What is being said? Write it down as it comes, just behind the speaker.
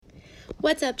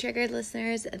What's up, Triggered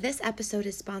listeners? This episode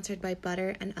is sponsored by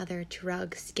Butter and Other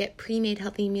Drugs. Get pre-made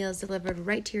healthy meals delivered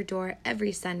right to your door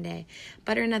every Sunday.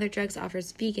 Butter and Other Drugs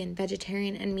offers vegan,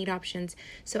 vegetarian, and meat options,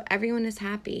 so everyone is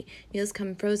happy. Meals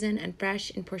come frozen and fresh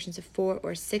in portions of 4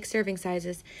 or 6 serving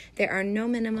sizes. There are no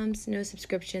minimums, no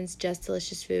subscriptions, just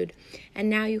delicious food. And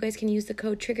now you guys can use the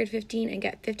code TRIGGERED15 and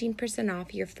get 15%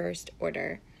 off your first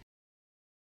order.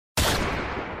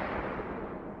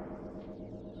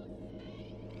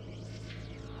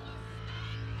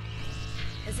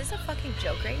 Is this a fucking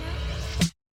joke right now?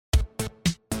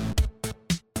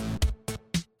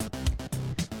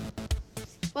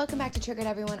 Welcome back to Triggered,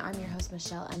 everyone. I'm your host,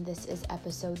 Michelle, and this is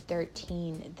episode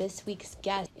 13. This week's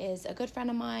guest is a good friend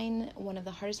of mine, one of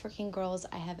the hardest working girls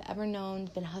I have ever known,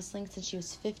 been hustling since she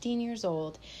was 15 years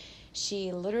old.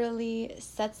 She literally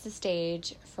sets the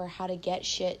stage for how to get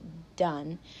shit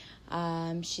done.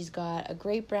 She's got a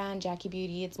great brand, Jackie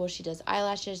Beauty. She does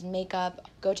eyelashes, makeup.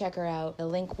 Go check her out. The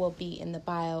link will be in the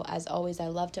bio. As always, I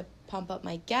love to pump up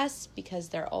my guests because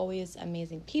they're always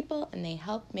amazing people and they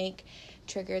help make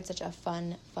Triggered such a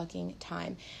fun fucking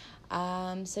time.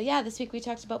 This week we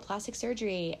talked about plastic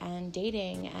surgery and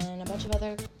dating and a bunch of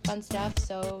other fun stuff.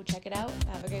 So check it out.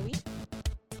 Have a great week.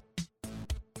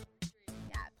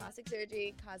 Yeah, plastic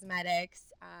surgery,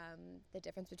 cosmetics, the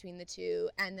difference between the two,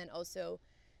 and then also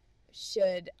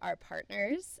should our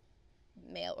partners,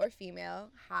 male or female,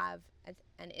 have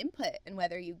an input in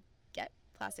whether you get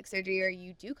plastic surgery or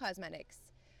you do cosmetics.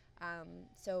 I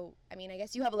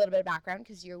guess you have a little bit of background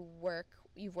because you've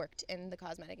worked in the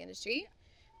cosmetic industry.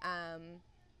 Do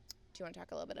you want to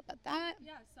talk a little bit about that?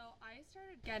 Yeah, so I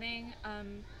started getting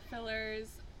fillers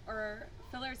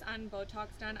and Botox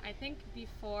done, I think,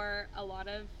 before a lot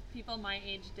of people my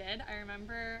age did. I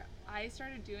remember I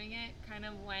started doing it kind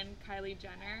of when Kylie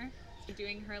Jenner was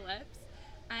doing her lips,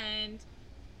 and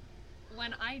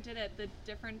when I did it, the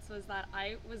difference was that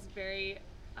I was very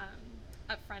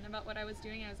upfront about what I was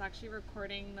doing. I was actually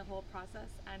recording the whole process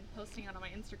and posting it on my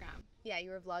Instagram. Yeah, you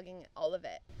were vlogging all of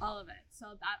it. All of it. So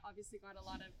that obviously got a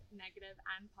lot of negative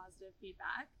and positive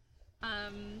feedback.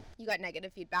 You got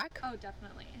negative feedback? Oh,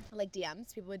 definitely. Like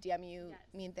DMs? People would DM you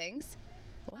mean things?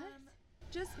 What?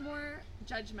 Just more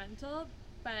judgmental,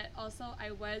 but also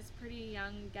I was pretty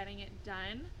young getting it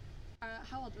done.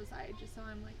 How old was I? Just so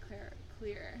I'm like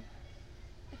clear.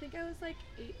 I think I was like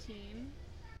 18.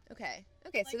 Okay,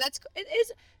 so it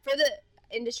is, for the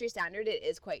industry standard, it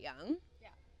is quite young.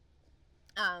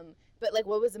 Yeah. But like,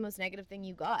 what was the most negative thing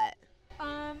you got?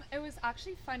 It was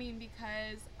actually funny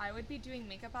because I would be doing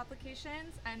makeup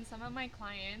applications, and some of my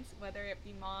clients, whether it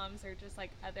be moms or just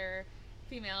like other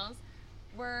females,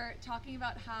 were talking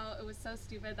about how it was so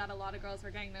stupid that a lot of girls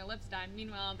were getting their lips done.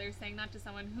 Meanwhile, they're saying that to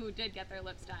someone who did get their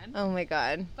lips done. Oh my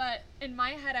god. But in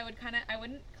my head, I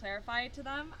wouldn't clarify it to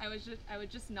them. I would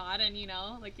just nod and,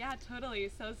 like, yeah, totally,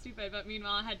 so stupid. But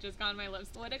meanwhile, I had just gotten my lips.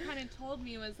 What it kind of told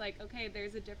me was like, okay,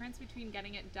 there's a difference between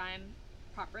getting it done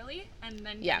properly and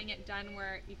then getting it done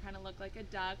where you kind of look like a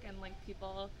duck and like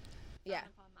people frown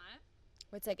upon that.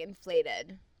 Where it's like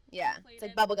inflated. Yeah. It's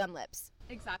like bubblegum lips.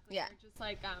 Exactly. Yeah. Or just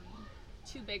like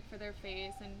too big for their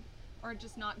face or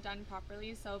just not done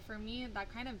properly. So for me, that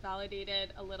kind of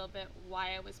validated a little bit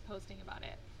why I was posting about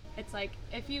it. It's like,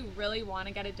 if you really want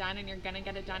to get it done and you're gonna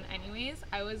get it done anyways,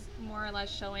 I was more or less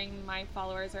showing my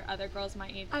followers or other girls my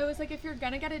age, I was like, if you're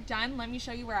gonna get it done, let me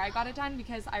show you where I got it done,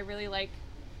 because I really like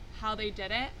how they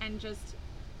did it, and just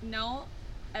know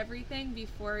everything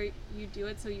before you do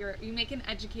it, so you make an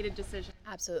educated decision.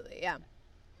 Absolutely.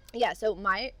 Yeah, so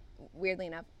weirdly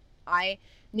enough, I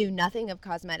knew nothing of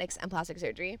cosmetics and plastic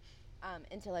surgery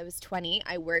until I was 20.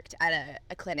 I worked at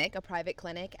a clinic, a private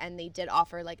clinic, and they did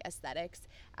offer like aesthetics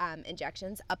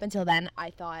injections. Up until then, I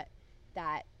thought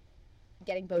that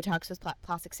getting Botox was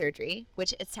plastic surgery,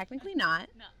 which it's technically not.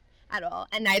 No. At all.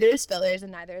 And neither is fillers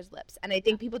and neither is lips. And I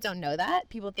think people don't know that.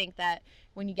 People think that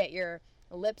when you get your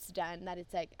lips done, that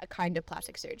it's like a kind of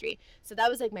plastic surgery. So that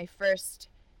was like my first,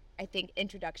 I think,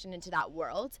 introduction into that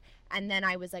world. And then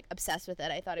I was like obsessed with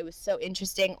it. I thought it was so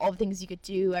interesting, all the things you could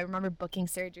do. I remember booking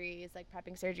surgeries, like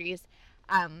prepping surgeries,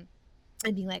 and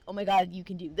being like, oh my God, you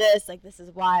can do this. Like, this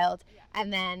is wild. Yeah.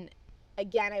 And then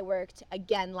again, I worked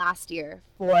again last year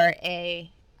for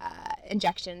a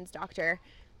injections doctor.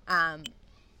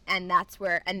 And that's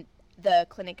where, and the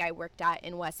clinic I worked at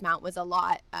in Westmount was a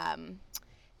lot,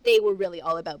 they were really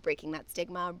all about breaking that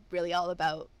stigma, really all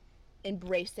about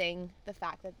embracing the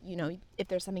fact that, if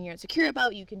there's something you're insecure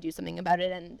about, you can do something about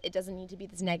it, and it doesn't need to be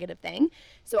this negative thing.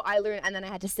 So I learned, and then I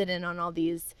had to sit in on all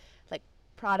these like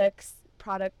product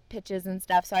pitches and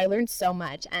stuff. So I learned so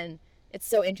much, and it's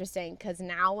so interesting because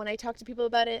now when I talk to people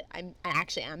about it, I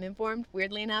actually am informed,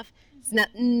 weirdly enough. It's not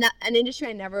an industry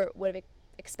I never would have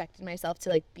expected myself to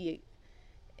like be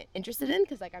interested in,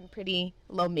 because like I'm pretty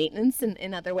low maintenance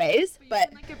in other ways,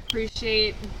 but you can, like,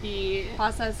 appreciate the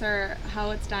process or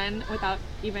how it's done without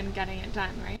even getting it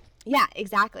done, right? Yeah,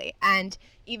 exactly. And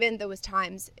even there was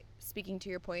times, speaking to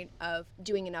your point of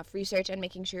doing enough research and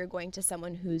making sure you're going to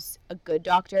someone who's a good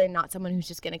doctor and not someone who's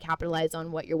just going to capitalize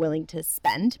on what you're willing to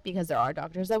spend, because there are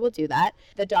doctors that will do that.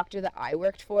 The doctor that I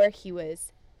worked for, he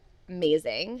was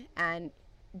amazing and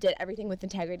did everything with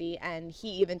integrity, and he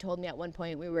even told me at one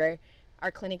point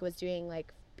our clinic was doing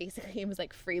like, basically it was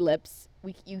like free lips.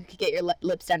 You could get your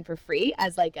lips done for free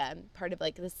as like part of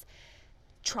like this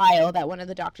trial that one of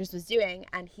the doctors was doing,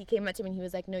 and he came up to me and he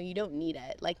was like, no, you don't need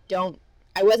it. Like,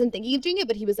 I wasn't thinking of doing it,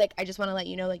 but he was like, I just want to let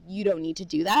you know, like, you don't need to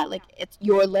do that. Like, it's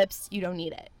your lips, you don't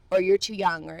need it, or you're too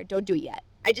young, or don't do it yet.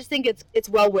 I just think it's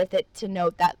well worth it to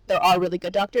note that there are really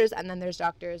good doctors, and then there's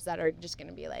doctors that are just going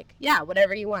to be like, yeah,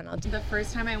 whatever you want, I'll do. The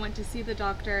first time I went to see the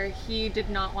doctor, he did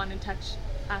not want to touch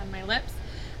my lips,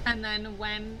 and then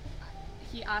when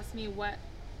he asked me what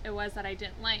it was that I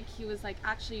didn't like, he was like,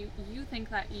 actually, you think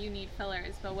that you need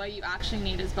fillers, but what you actually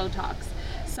need is Botox.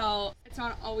 So it's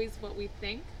not always what we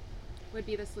think would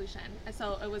be the solution.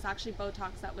 So it was actually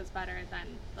Botox that was better than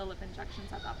the lip injections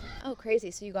at that point. Oh,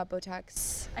 crazy. So you got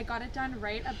Botox? I got it done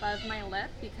right above my lip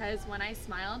because when I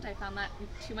smiled, I found that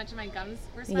too much of my gums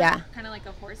were smiling. Yeah. Kind of like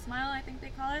a horse smile, I think they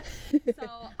call it. So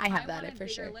I have that for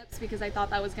sure. Lips because I thought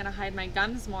that was going to hide my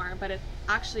gums more, but it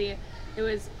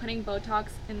was putting Botox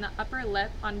in the upper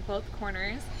lip on both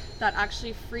corners that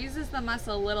actually freezes the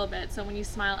muscle a little bit. So when you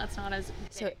smile, it's not as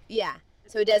big. So, yeah.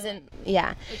 So it doesn't,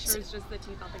 yeah. It shows just the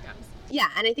teeth on the gums. Yeah,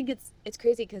 and I think it's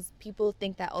crazy because people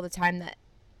think that all the time that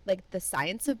like the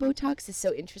science of Botox is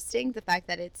so interesting. The fact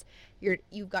that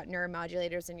you've got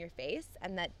neuromodulators in your face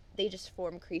and that they just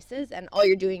form creases and all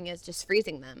you're doing is just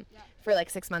freezing them for like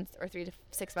 6 months or 3 to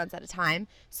 6 months at a time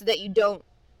so that you don't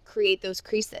create those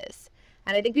creases.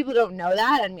 And I think people don't know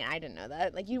that. I mean, I didn't know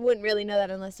that. Like, you wouldn't really know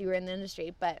that unless you were in the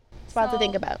industry, but it's wild to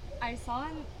think about. I saw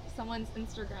on someone's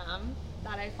Instagram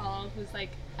that I follow who's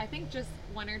like, I think just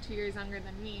 1 or 2 years younger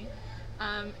than me.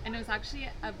 And it was actually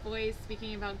a boy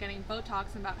speaking about getting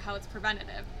Botox and about how it's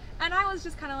preventative. And I was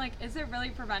just kind of like, is it really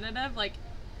preventative? Like,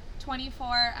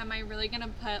 24, am I really going to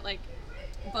put like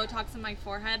Botox in my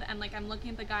forehead? And like, I'm looking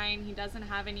at the guy and he doesn't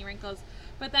have any wrinkles.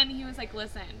 But then he was like,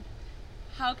 listen,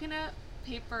 how can a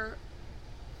paper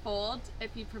fold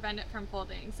if you prevent it from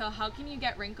folding? So how can you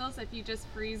get wrinkles if you just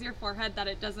freeze your forehead that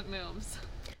it doesn't move?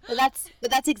 But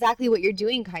that's exactly what you're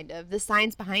doing, kind of. The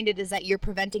science behind it is that you're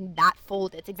preventing that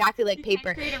fold. It's exactly like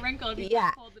paper. Can't create a wrinkle if you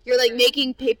yeah, fold the you're like paper.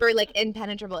 making paper like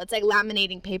impenetrable. It's like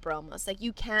laminating paper almost. Like,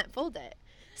 you can't fold it.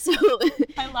 So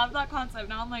I love that concept.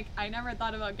 Now I'm like, I never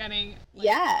thought about getting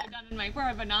yeah done in my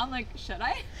forehead, but now I'm like, should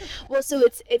I? Well, so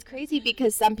it's crazy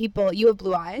because some people, you have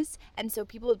blue eyes, and so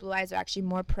people with blue eyes are actually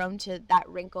more prone to that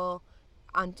wrinkle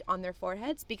on their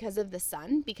foreheads because of the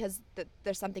sun, because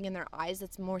there's something in their eyes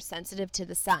that's more sensitive to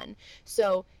the sun.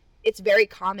 So it's very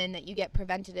common that you get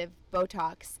preventative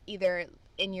Botox either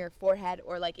in your forehead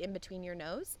or like in between your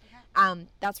nose.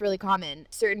 That's really common.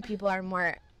 Certain people are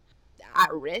more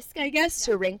at risk, I guess,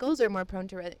 to wrinkles, or more prone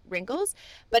to wrinkles,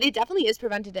 but it definitely is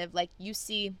preventative. Like, you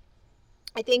see,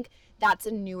 I think that's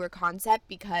a newer concept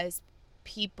because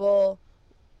people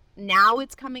now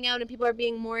it's coming out and people are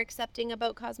being more accepting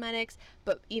about cosmetics,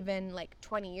 but even like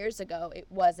 20 years ago it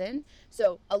wasn't.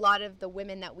 So a lot of the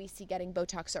women that we see getting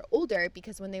Botox are older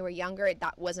because when they were younger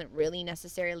that wasn't really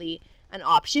necessarily an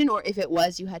option, or if it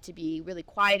was, you had to be really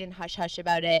quiet and hush hush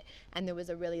about it, and there was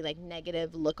a really like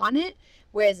negative look on it.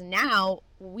 Whereas now,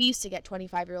 we used to get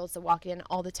 25-year-olds to walk in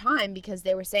all the time because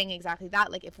they were saying exactly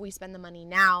that. Like, if we spend the money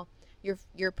now,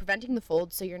 you're preventing the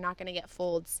folds, so you're not going to get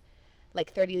folds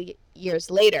like 30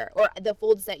 years later, or the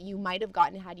folds that you might have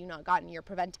gotten had you not gotten your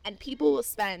prevent. And people will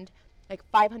spend like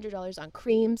 $500 on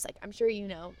creams, like, I'm sure you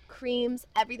know, creams,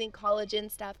 everything, collagen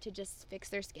stuff to just fix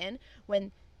their skin,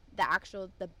 when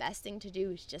the best thing to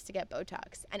do is just to get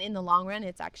Botox. And in the long run,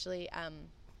 it's actually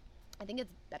I think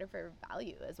it's better for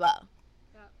value as well,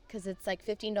 because it's like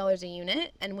 $15 a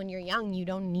unit, and when you're young you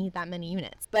don't need that many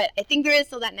units. But I think there is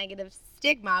still that negative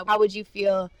stigma. How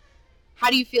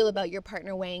do you feel about your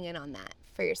partner weighing in on that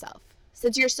for yourself,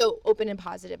 since you're so open and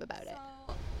positive about it?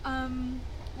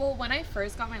 Well, when I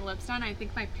first got my lips done, I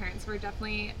think my parents were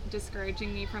definitely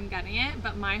discouraging me from getting it,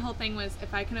 but my whole thing was,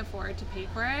 if I can afford to pay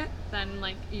for it, then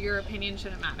like, your opinion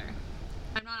shouldn't matter.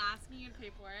 I'm not asking you to pay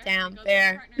for it. Damn,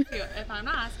 fair. If I'm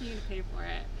not asking you to pay for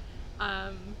it,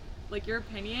 like, your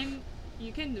opinion,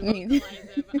 you can vocalize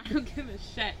it, but I don't give a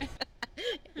shit.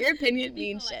 Your opinion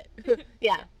means shit.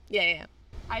 Yeah.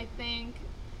 I think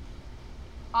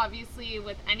obviously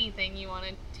with anything you want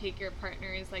to take your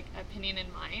partner's like opinion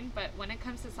in mind, but when it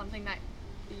comes to something that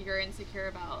you're insecure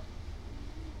about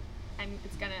and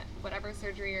it's gonna, whatever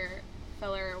surgery or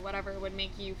filler or whatever would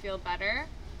make you feel better,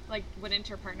 like wouldn't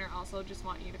your partner also just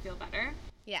want you to feel better?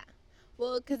 Yeah.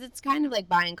 Well, because it's kind of like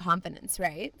buying confidence,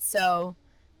 right? So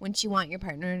wouldn't you want your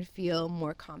partner to feel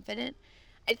more confident?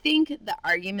 I think the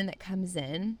argument that comes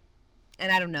in,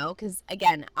 and I don't know, because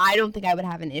again, I don't think I would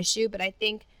have an issue, but I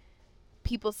think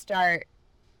people start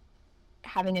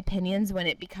having opinions when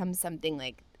it becomes something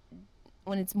like,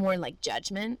 when it's more like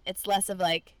judgment. It's less of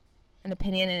like an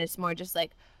opinion and it's more just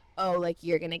like, oh, like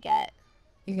you're gonna get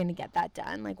that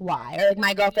done, like why? Or like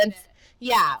my girlfriend's,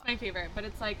 yeah. That's my favorite, but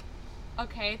it's like,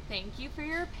 okay, thank you for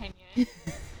your opinion,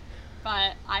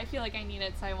 but I feel like I need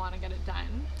it, so I want to get it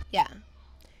done. Yeah.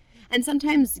 And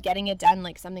sometimes getting it done,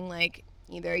 like something like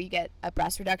either you get a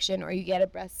breast reduction or you get a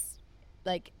breast,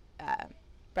 like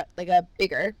a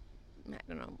bigger, I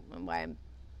don't know why I'm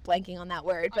blanking on that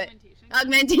word, but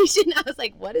augmentation. I was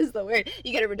like, what is the word?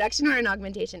 You get a reduction or an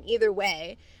augmentation. Either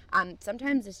way,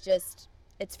 sometimes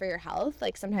it's for your health.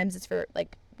 Like sometimes it's for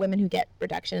like women who get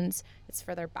reductions, it's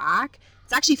for their back.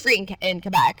 It's actually free in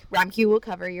Quebec. RAMQ will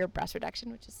cover your breast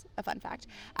reduction, which is a fun fact.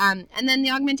 And then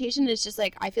the augmentation is just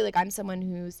like, I feel like I'm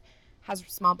someone has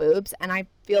small boobs, and I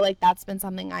feel like that's been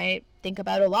something I think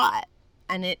about a lot.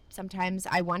 And sometimes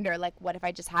I wonder, like, what if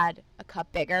I just had a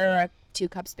cup bigger or 2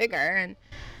 cups bigger? And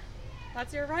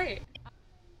that's your right.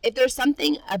 If there's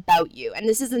something about you, and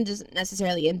this isn't just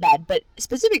necessarily in bed, but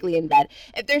specifically in bed,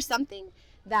 if there's something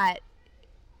that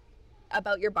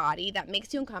about your body that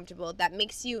makes you uncomfortable, that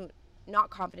makes you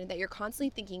not confident, that you're constantly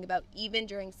thinking about even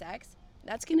during sex,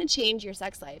 that's going to change your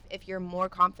sex life if you're more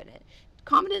confident.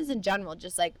 Confidence in general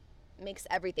just like makes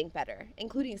everything better,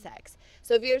 including sex.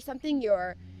 So if there's something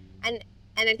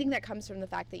and I think that comes from the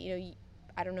fact that,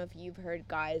 I don't know if you've heard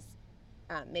guys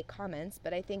make comments,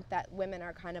 but I think that women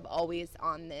are kind of always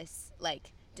on this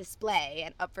like display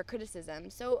and up for criticism.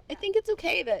 So I think it's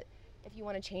okay that if you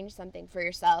want to change something for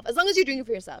yourself, as long as you're doing it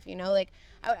for yourself, like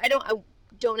I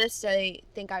don't necessarily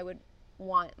think I would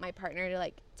want my partner to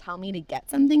like tell me to get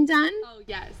something done. Oh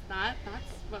yes, that's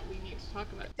what we need to talk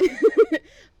about.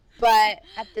 But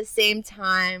at the same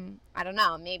time, I don't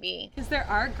know, maybe. Because there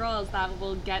are girls that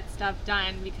will get stuff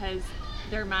done because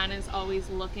their man is always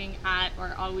looking at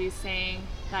or always saying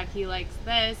that he likes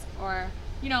this, or,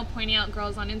 pointing out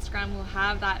girls on Instagram will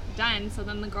have that done. So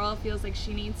then the girl feels like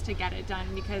she needs to get it done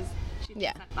because she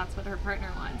thinks that that's what her partner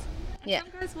wants. And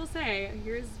some guys will say,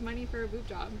 here's money for a boob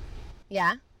job.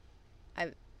 Yeah.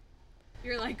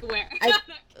 You're like, where?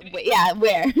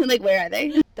 Where? Like, where are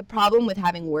they? The problem with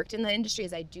having worked in the industry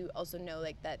is I do also know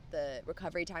like that the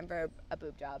recovery time for a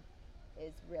boob job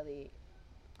is really,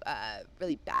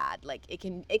 really bad. Like it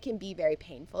can be very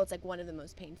painful. It's like one of the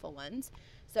most painful ones.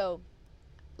 So,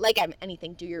 like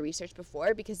anything, do your research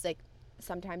before, because like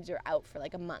sometimes you're out for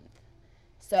like a month.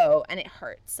 So, and it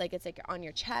hurts. Like it's like on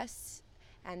your chest.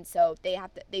 And so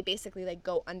they basically like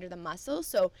go under the muscle.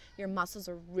 So your muscles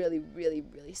are really, really,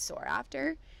 really sore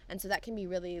after. And so that can be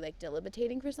really like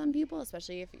debilitating for some people,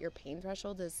 especially if your pain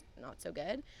threshold is not so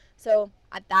good. So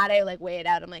at that, I like weigh it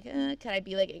out. I'm like, could I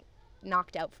be like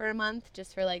knocked out for a month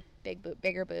just for like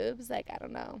bigger boobs? Like, I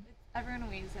don't know. Everyone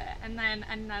weighs it. And then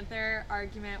another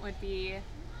argument would be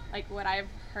like what I've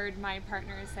heard my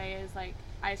partners say is like,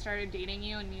 I started dating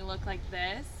you and you look like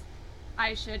this.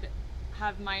 I should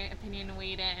have my opinion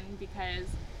weighed in because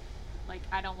like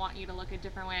I don't want you to look a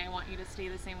different way. I want you to stay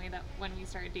the same way that when we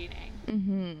started dating.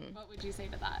 Mm-hmm. What would you say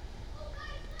to that?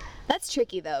 That's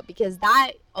tricky though, because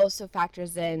that also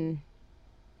factors in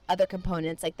other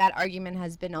components. Like that argument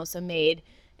has been also made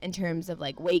in terms of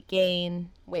like weight gain,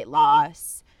 weight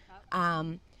loss.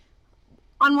 On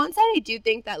one side, I do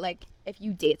think that like if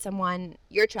you date someone,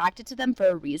 you're attracted to them for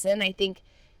a reason. I think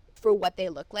for what they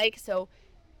look like. So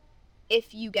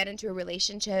if you get into a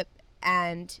relationship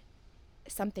and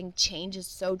something changes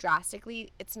so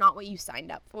drastically, it's not what you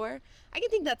signed up for. I can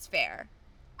think that's fair.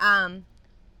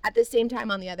 At the same time,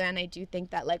 on the other end, I do think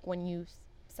that like when you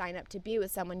sign up to be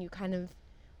with someone, you kind of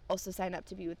also sign up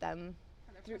to be with them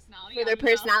for their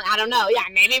personality. I don't know. Yeah,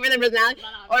 maybe for their personality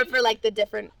or for like the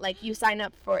different, like you sign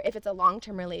up for, if it's a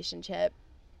long-term relationship,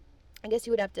 I guess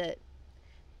you would have to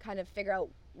kind of figure out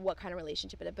what kind of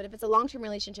relationship it is. But if it's a long-term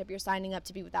relationship, you're signing up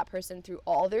to be with that person through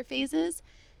all their phases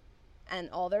and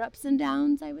all their ups and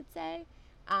downs, I would say.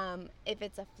 If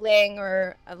it's a fling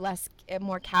or a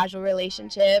more casual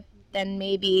relationship, then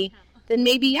maybe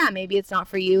it's not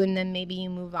for you, and then maybe you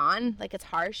move on. Like it's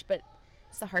harsh, but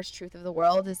it's the harsh truth of the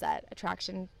world is that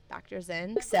attraction factors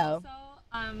in. I've So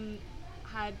also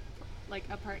had like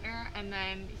a partner, and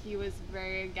then he was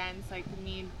very against like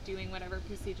me doing whatever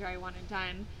procedure I wanted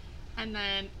done, and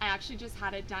then I actually just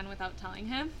had it done without telling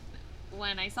him.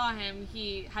 When I saw him,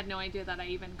 he had no idea that I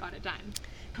even got it done.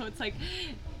 So it's like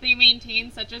they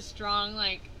maintain such a strong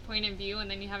like point of view, and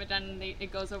then you have it done and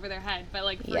it goes over their head, but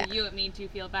like for you it made you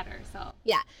feel better. So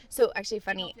yeah, so actually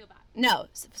funny, don't feel bad. no,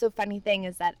 so funny thing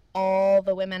is that all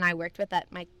the women I worked with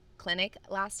at my clinic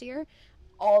last year,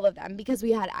 all of them, because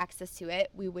we had access to it,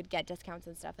 we would get discounts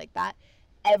and stuff like that,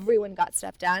 everyone got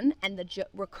stuff done, and the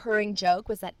recurring joke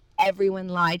was that everyone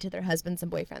lied to their husbands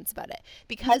and boyfriends about it,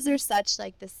 because there's such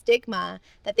like the stigma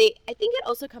that I think it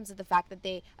also comes with the fact that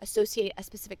they associate a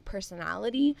specific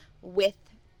personality with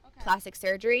plastic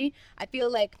surgery. I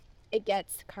feel like it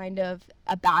gets kind of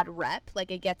a bad rep, like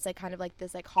it gets like kind of like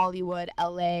this like Hollywood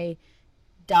LA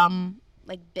dumb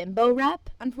like bimbo rep,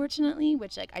 unfortunately,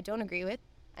 which like I don't agree with,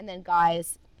 and then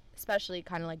guys especially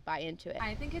kind of like buy into it.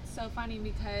 I think it's so funny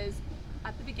because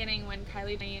at the beginning when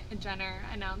Kylie Jenner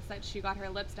announced that she got her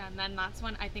lips done, then that's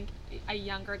when I think a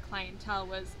younger clientele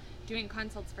was doing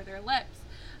consults for their lips.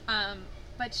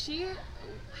 But she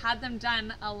had them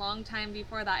done a long time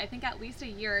before that. I think at least a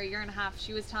year and a half.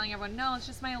 She was telling everyone, no, it's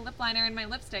just my lip liner and my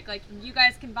lipstick. Like, you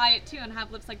guys can buy it too and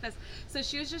have lips like this. So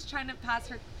she was just trying to pass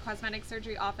her cosmetic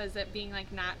surgery off as it being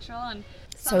like natural. And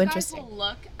some guys will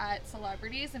look at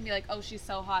celebrities and be like, oh, she's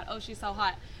so hot. Oh, she's so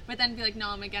hot. But then be like, no,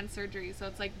 I'm against surgery. So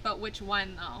it's like, but which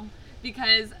one though?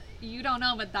 Because you don't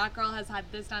know, but that girl has had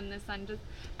this done.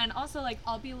 And also like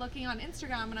I'll be looking on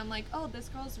Instagram and I'm like, oh, this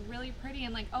girl's really pretty,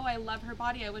 and like, oh, I love her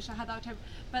body, I wish I had that type.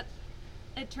 But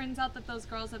it turns out that those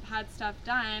girls have had stuff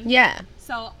done. Yeah.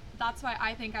 So that's why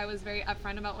I think I was very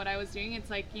upfront about what I was doing.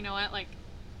 It's like, you know what, like,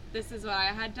 this is what I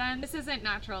had done. This isn't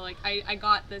natural. Like I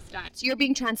got this done. So you're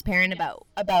being transparent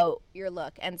about your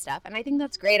look and stuff, and I think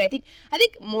that's great. I think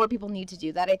more people need to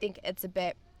do that. I think it's a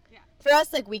bit. For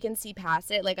us, like, we can see past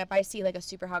it. Like, if I see, like, a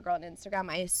super hot girl on Instagram,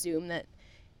 I assume that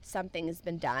something has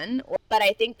been done. But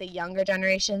I think the younger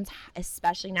generations,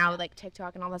 especially now with, like,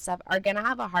 TikTok and all that stuff, are going to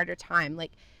have a harder time. Like,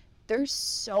 there's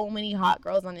so many hot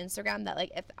girls on Instagram that,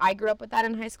 like, if I grew up with that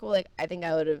in high school, like, I think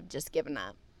I would have just given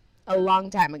up a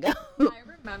long time ago. I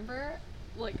remember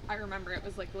it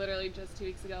was, like, literally just 2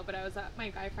 weeks ago, but I was at my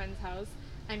guy friend's house,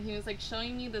 and he was, like,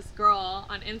 showing me this girl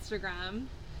on Instagram,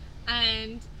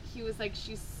 and he was like,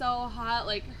 she's so hot,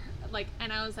 like,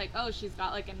 and I was like, oh, she's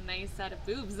got like a nice set of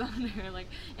boobs on her, like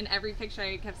in every picture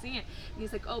I kept seeing it, and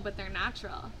he's like, oh, but they're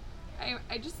natural.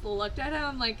 I just looked at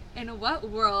him like, in what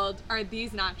world are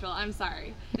these natural? I'm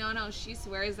sorry. No, she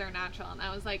swears they're natural. And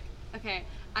I was like, okay,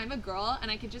 I'm a girl,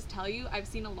 and I could just tell you I've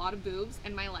seen a lot of boobs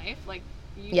in my life. Like,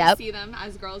 you just see them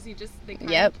as girls, you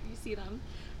see them.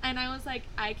 And I was like,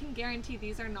 I can guarantee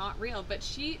these are not real. But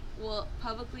she will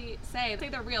publicly say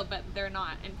they're real, but they're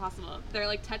not. Impossible. They're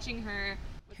like touching her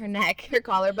neck, her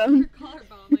collarbone.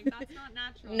 Like, that's not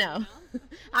natural. No. You know?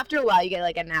 After a while, you get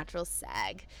like a natural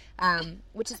sag,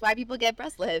 which is why people get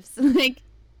breast lifts. Like,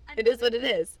 it is what it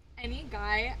is. Any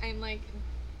guy I'm like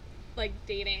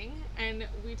dating, and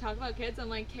we talk about kids, I'm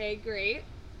like, okay, great.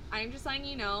 I'm just letting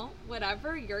you know,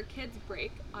 whatever your kids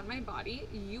break on my body,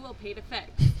 you will pay to fix.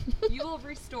 You will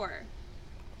restore.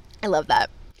 I love that.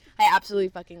 I absolutely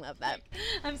fucking love that.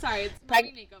 I'm sorry, it's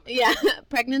body makeover. Yeah,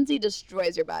 pregnancy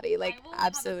destroys your body. Like, I will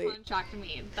absolutely. have a contract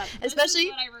me. Especially, this is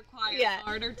what I require in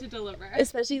order to deliver.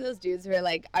 Especially those dudes who are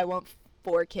like, I want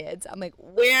 4 kids. I'm like,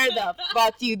 where the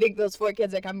fuck do you think those 4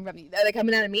 kids are coming from? Are they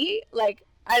coming out of me? Like,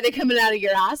 are they coming out of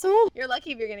your asshole? You're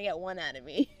lucky if you're gonna get 1 out of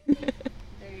me. There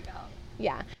you go.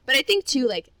 Yeah, but I think too,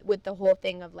 like, with the whole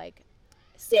thing of like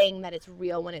saying that it's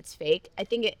real when it's fake, I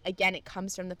think it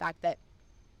comes from the fact that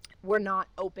we're not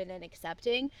open and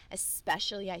accepting,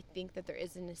 especially I think that there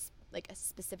isn't a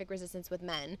specific resistance with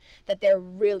men, that they're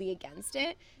really against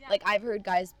it. Yeah. Like, I've heard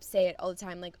guys say it all the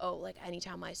time, like, oh, like,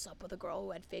 anytime I slept with a girl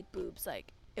who had fake boobs,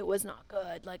 like, it was not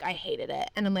good, like, I hated it.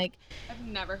 And I'm like, I've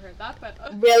never heard that, but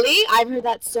really? I've heard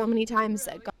that so many times.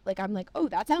 Really? Like, I'm like, oh,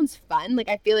 that sounds fun. Like,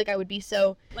 I feel like I would be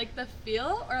so, like, the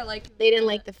feel, or like they didn't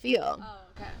like the feel. Oh,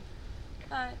 okay.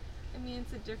 I mean,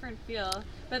 it's a different feel.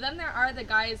 But then there are the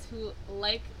guys who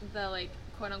like the, like,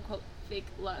 quote-unquote fake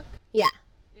look. Yeah.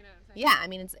 You know what I'm saying? Yeah, I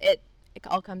mean, it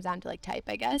all comes down to, like, type,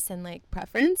 I guess, and, like,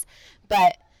 preference.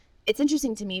 But it's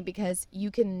interesting to me because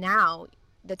you can now,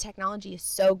 the technology is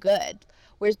so good.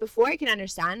 Whereas before, I can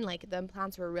understand, like, the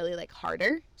implants were really, like,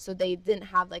 harder. So they didn't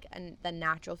have, like, the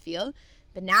natural feel.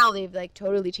 But now they've, like,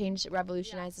 totally changed,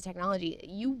 revolutionized the technology.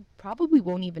 You probably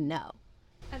won't even know.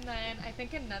 And then I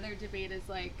think another debate is,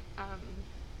 like,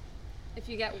 if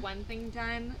you get one thing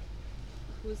done,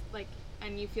 who's, like,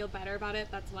 and you feel better about it,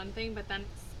 that's one thing. But then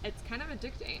it's kind of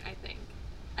addicting, I think.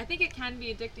 I think it can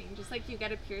be addicting. Just like you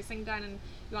get a piercing done and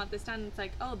you want this done, it's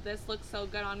like, oh, this looks so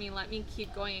good on me. Let me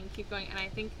keep going and keep going. And I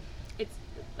think it's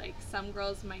like some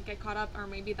girls might get caught up, or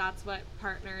maybe that's what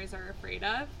partners are afraid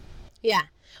of. Yeah.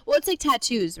 Well, it's like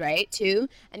tattoos, right, too?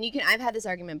 And I've had this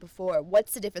argument before.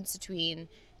 What's the difference between,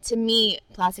 to me,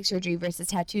 plastic surgery versus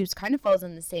tattoos kind of falls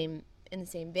in the same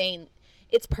vein.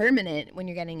 It's permanent when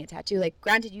you're getting a tattoo. Like,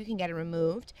 granted, you can get it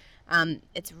removed.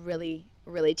 It's really,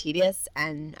 really tedious,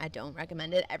 and I don't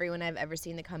recommend it. Everyone I've ever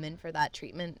seen that come in for that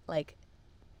treatment, like,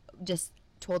 just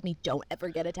told me don't ever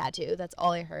get a tattoo. That's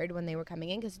all I heard when they were coming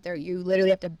in, because you literally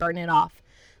have to burn it off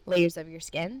layers of your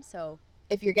skin. So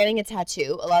if you're getting a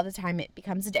tattoo, a lot of the time it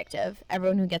becomes addictive.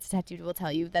 Everyone who gets a tattoo will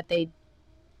tell you that they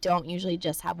don't usually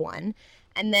just have one.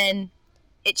 And then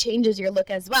it changes your look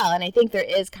as well. And I think there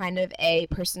is kind of a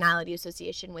personality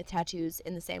association with tattoos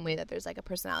in the same way that there's like a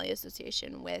personality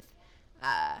association with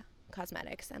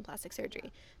cosmetics and plastic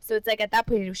surgery. So it's like, at that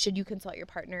point, should you consult your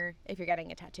partner if you're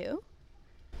getting a tattoo?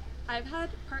 I've had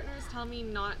partners tell me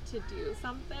not to do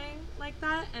something like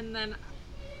that, and then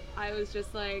I was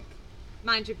just like,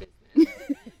 mind your business.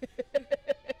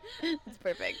 That's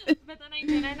perfect. But then I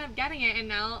did end up getting it, and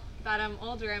now that I'm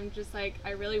older, I'm just like,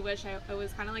 I really wish it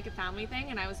was kind of like a family thing,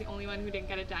 and I was the only one who didn't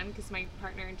get it done because my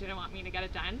partner didn't want me to get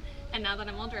it done. And now that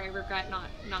I'm older, I regret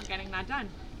not getting that done.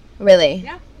 Really?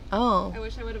 Yeah. Oh. I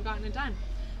wish I would have gotten it done.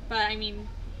 But I mean,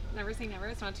 never say never,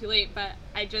 it's not too late, but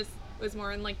I just was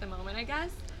more in like the moment, I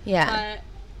guess. Yeah.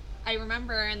 But I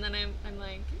remember, and then I'm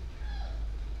like,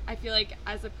 I feel like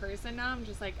as a person now, I'm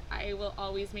just like, I will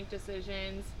always make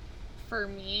decisions for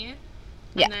me.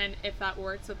 Yeah. And then if that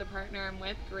works with the partner I'm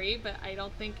with, great. But I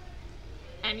don't think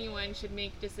anyone should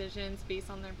make decisions based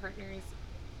on their partner's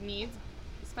needs,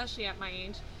 especially at my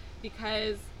age,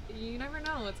 because you never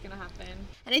know what's going to happen.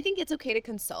 And I think it's okay to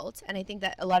consult. And I think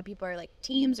that a lot of people are like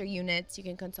teams or units. You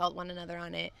can consult one another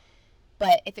on it.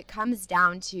 But if it comes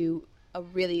down to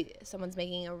someone's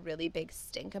making a really big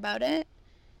stink about it,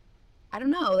 I don't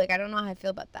know. Like, I don't know how I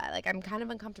feel about that. Like, I'm kind of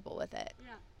uncomfortable with it.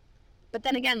 Yeah. But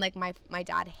then again, like, my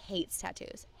dad hates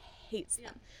tattoos. Hates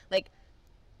them. Like,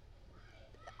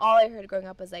 all I heard growing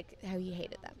up was, like, how he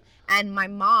hated them. And my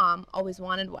mom always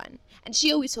wanted one. And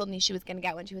she always told me she was going to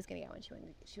get one. She was going to get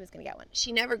one.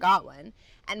 She never got one.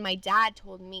 And my dad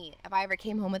told me if I ever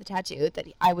came home with a tattoo that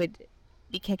I would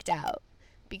be kicked out,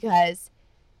 because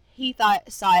he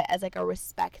saw it as like a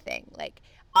respect thing. Like,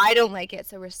 I don't like it,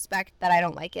 so respect that I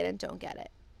don't like it and don't get it.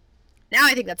 Now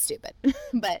I think that's stupid.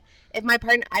 But if my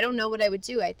partner, I don't know what I would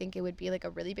do. I think it would be like a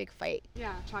really big fight.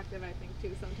 Yeah, attractive, I think,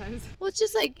 too, sometimes. Well, it's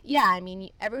just like, yeah, I mean,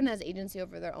 everyone has agency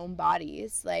over their own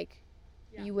bodies. Like,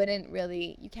 Yeah.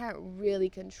 you can't really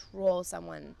control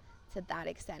someone to that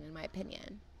extent, in my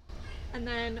opinion. And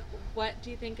then, what do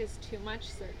you think is too much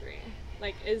surgery?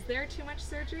 Like, is there too much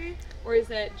surgery? Or is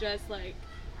it just like...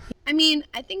 I mean,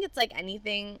 I think it's like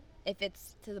anything, if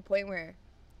it's to the point where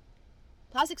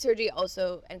plastic surgery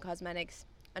also and cosmetics,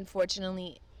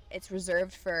 unfortunately, it's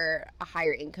reserved for a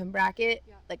higher income bracket,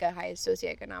 like a high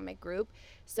socioeconomic group.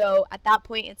 So at that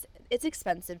point, it's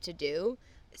expensive to do.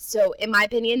 So in my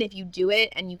opinion, if you do it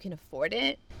and you can afford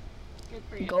it, Good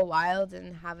for you. go wild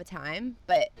and have a time.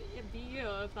 But Yeah, be you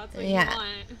if that's what Yeah. you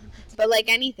want. but like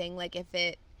anything, like if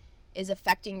it is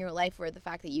affecting your life, or the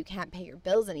fact that you can't pay your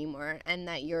bills anymore, and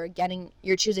that you're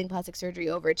choosing plastic surgery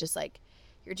over just like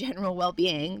your general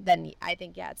well-being, then I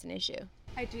think, yeah, it's an issue.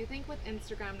 I do think with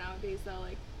Instagram nowadays, though,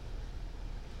 like,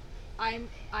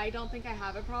 I don't think I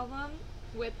have a problem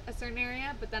with a certain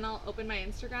area, but then I'll open my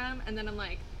Instagram and then I'm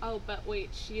like, oh, but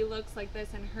wait, she looks like this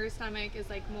and her stomach is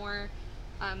like more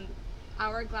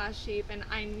hourglass shape and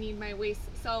I need my waist.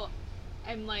 So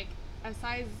I'm like a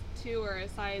size 2 or a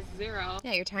size 0.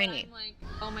 Yeah, you're tiny. I'm like,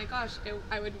 oh my gosh,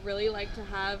 I would really like to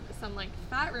have some like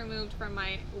fat removed from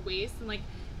my waist and like,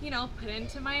 you know, put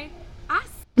into my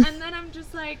ass. And then I'm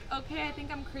just like, okay, I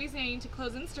think I'm crazy. I need to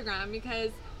close Instagram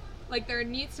because like there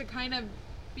needs to kind of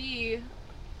be,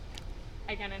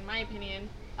 again, in my opinion,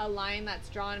 a line that's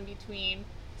drawn between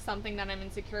something that I'm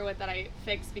insecure with that I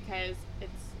fix because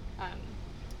it's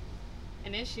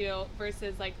an issue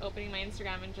versus like opening my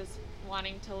Instagram and just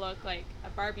wanting to look like a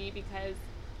Barbie, because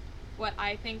what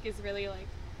I think is really like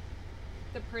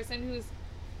the person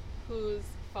whose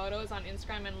photos on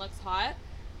Instagram and looks hot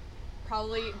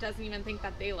probably doesn't even think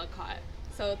that they look hot.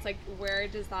 So it's like, where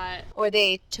does that... Or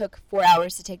they took 4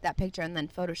 hours to take that picture and then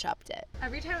photoshopped it.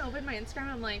 Every time I open my Instagram,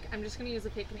 I'm like, I'm just going to use a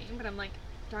fake name, but I'm like,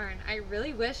 darn, I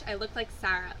really wish I looked like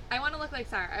Sarah. I want to look like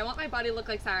Sarah. I want my body to look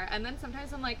like Sarah. And then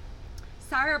sometimes I'm like,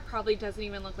 Sarah probably doesn't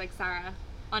even look like Sarah.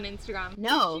 on Instagram.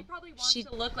 No. She probably wants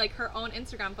to look like her own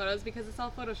Instagram photos because it's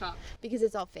all Photoshop. Because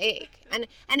it's all fake. And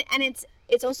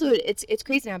it's also it's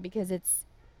crazy now because it's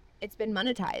been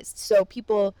monetized. So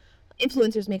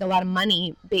influencers make a lot of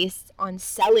money based on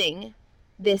selling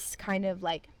this kind of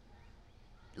like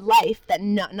life that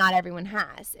not everyone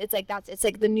has. It's like it's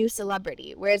like the new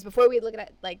celebrity. Whereas before we look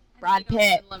at like Brad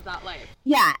Pitt, live that life.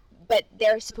 Yeah, but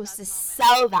they're supposed to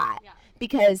sell that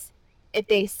because if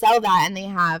they sell that and they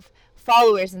have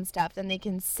followers and stuff, then they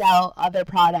can sell other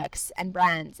products and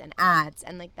brands and ads,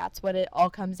 and like that's what it all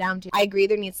comes down to. I agree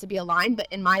there needs to be a line, but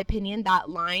in my opinion, that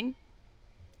line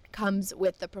comes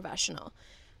with the professional.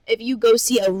 If you go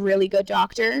see a really good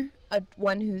doctor,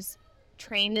 one who's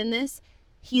trained in this,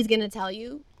 he's going to tell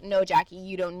you, no, Jackie,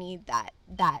 you don't need that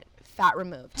fat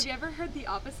removed. Have you ever heard the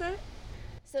opposite?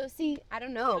 So, see, I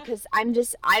don't know, because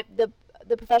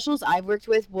the professionals I've worked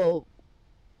with will,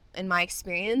 in my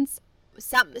experience,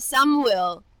 some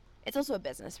will, it's also a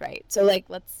business, right? So, like,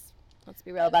 let's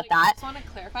be real about that. I just want to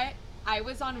clarify, I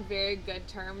was on very good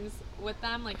terms with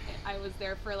them. Like, I was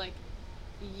there for, like,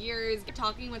 years,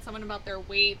 talking with someone about their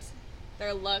weight,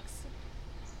 their looks.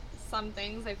 Some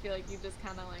things I feel like you just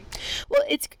kind of like. Well,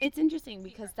 it's interesting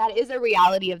because that is a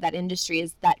reality of that industry,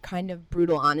 is that kind of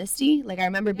brutal honesty. Like I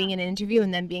remember being in an interview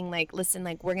and then being like, listen,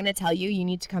 like we're gonna tell you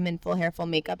need to come in full hair, full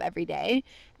makeup every day,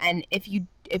 and if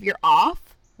you're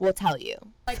off, we'll tell you.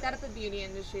 Like that at the beauty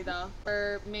industry though,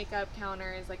 or makeup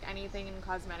counters, like anything in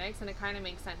cosmetics, and it kind of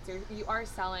makes sense. You are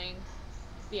selling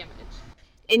the image.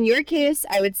 In your case,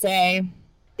 I would say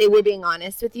they were being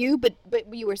honest with you, but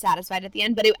you were satisfied at the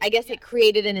end. But I guess it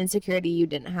created an insecurity you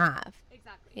didn't have.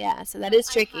 Exactly. Yeah, so that is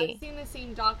tricky. I've seen the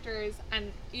same doctors,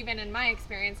 and even in my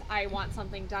experience, I want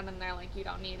something done, and they're like, you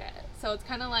don't need it. So it's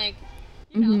kind of like,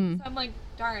 you know, so I'm like,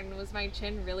 darn, was my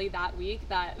chin really that weak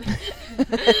that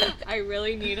I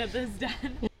really needed this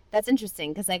done? That's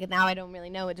interesting because like now I don't really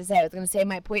know what to say. I was going to say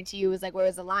my point to you was like, where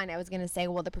was the line? I was going to say,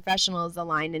 well, the professional is the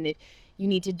line, and you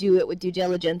need to do it with due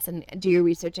diligence and do your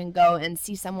research and go and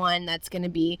see someone that's going to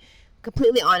be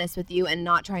completely honest with you and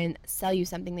not try and sell you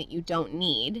something that you don't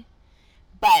need.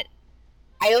 But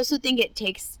I also think it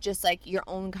takes just like your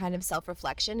own kind of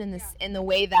self-reflection in the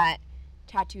way that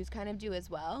tattoos kind of do as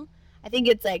well. I think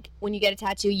it's like when you get a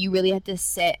tattoo, you really have to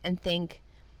sit and think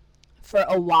for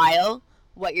a while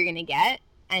what you're going to get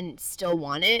and still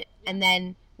want it. And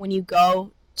then when you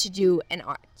go to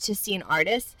see an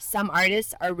artist, some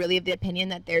artists are really of the opinion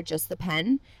that they're just the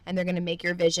pen and they're going to make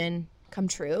your vision come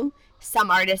true.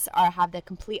 Some artists have the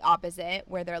complete opposite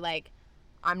where they're like,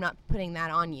 I'm not putting that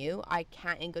on you. I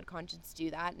can't in good conscience do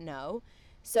that. No.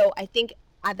 So I think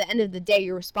at the end of the day,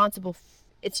 you're responsible.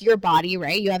 It's your body,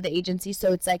 right? You have the agency.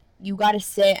 So it's like you got to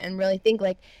sit and really think,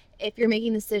 like, if you're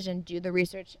making a decision, do the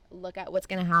research, look at what's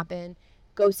going to happen,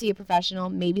 go see a professional,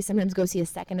 maybe sometimes go see a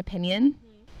second opinion.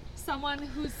 Someone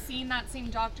who's seen that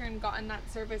same doctor and gotten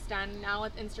that service done, now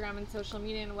with Instagram and social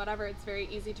media and whatever, it's very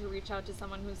easy to reach out to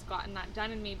someone who's gotten that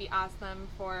done and maybe ask them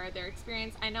for their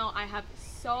experience. I know I have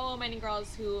so many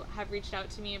girls who have reached out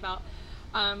to me about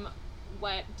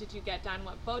what did you get done,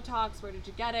 what Botox, where did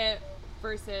you get it,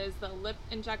 versus the lip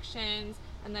injections.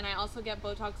 And then I also get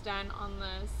Botox done on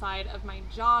the side of my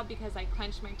jaw because I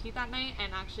clenched my teeth at night,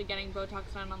 and actually getting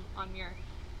Botox done on your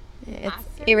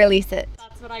You release it.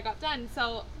 That's what I got done.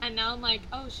 So, and now I'm like,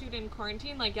 oh shoot, in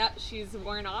quarantine, like, yeah, she's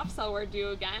worn off, so we're due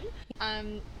again.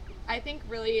 I think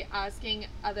really asking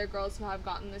other girls who have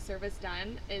gotten the service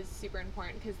done is super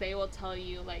important because they will tell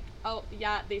you like, oh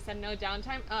yeah, they said no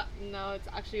downtime. No, it's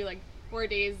actually like 4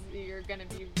 days. You're gonna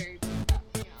be very pissed up.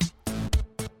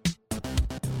 Yeah.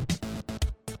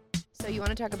 So you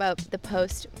want to talk about the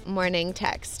post-morning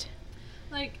text?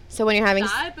 Like, so when you're having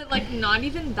that, but like not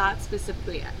even that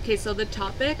specifically. Okay, so the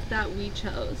topic that we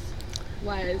chose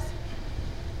was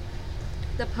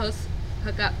the post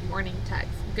hookup morning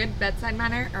text: good bedside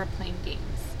manner or playing games.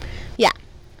 Yeah.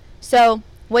 So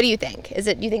what do you think?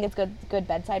 Do you think it's good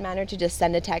bedside manner to just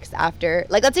send a text after?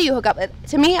 Like, let's say you hook up.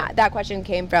 To me, that question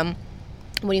came from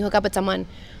when you hook up with someone,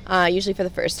 usually for the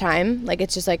first time. Like,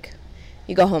 it's just like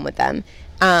you go home with them,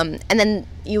 and then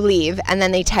you leave, and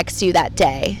then they text you that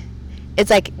day. It's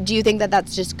like, do you think that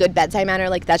that's just good bedside manner?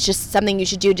 Like, that's just something you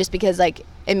should do just because, like,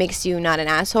 it makes you not an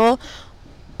asshole?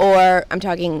 Or, I'm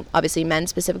talking, obviously, men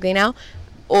specifically now.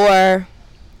 Or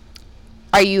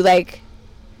are you, like,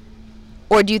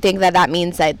 or do you think that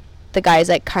means that the guy's,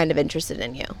 like, kind of interested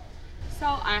in you? So,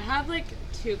 I have, like,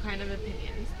 two kind of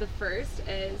opinions. The first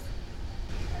is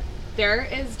there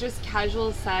is just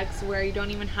casual sex where you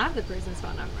don't even have the person's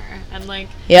phone number. And, like,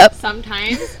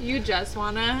 sometimes you just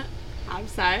want to have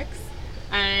sex.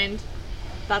 And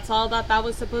that's all that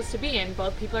was supposed to be, and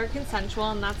both people are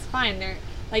consensual, and that's fine.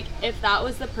 Like, if that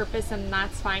was the purpose, then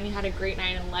that's fine. You had a great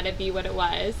night and let it be what it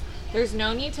was. There's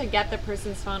no need to get the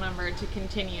person's phone number to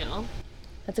continue.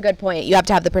 That's a good point. You have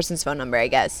to have the person's phone number, I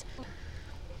guess.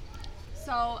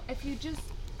 So if you just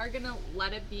are gonna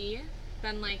let it be,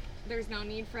 then like there's no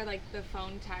need for like the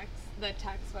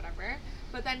text, whatever.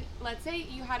 But then let's say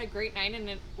you had a great night and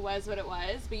it was what it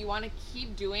was, but you want to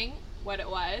keep doing what it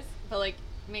was, but like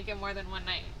make it more than one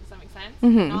night. Does that make sense?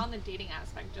 Mm-hmm. Not on the dating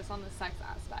aspect, just on the sex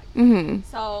aspect. Mm-hmm.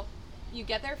 So you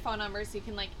get their phone number so you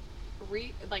can like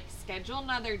schedule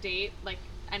another date, like,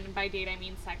 and by date I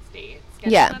mean sex date.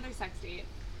 Schedule another sex date.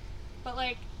 But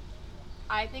like,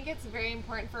 I think it's very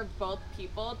important for both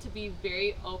people to be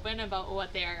very open about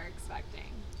what they are expecting.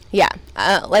 Yeah,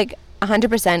 like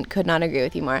 100% could not agree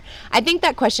with you more. I think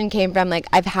that question came from like,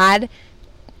 I've had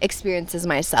experiences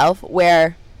myself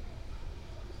where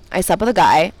I slept with a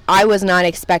guy. I was not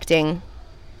expecting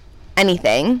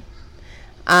anything.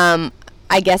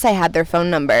 I guess I had their phone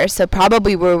number, so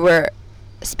probably we were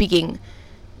speaking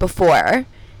before.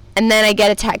 And then I get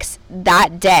a text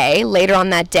that day, later on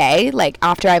that day, like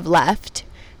after I've left,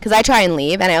 because I try and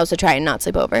leave, and I also try and not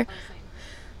sleep over.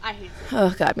 I hate sleeping.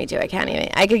 Oh, God, me too. I can't even.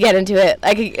 I could get into it.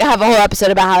 I could have a whole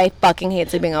episode about how I fucking hate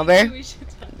sleeping over. We should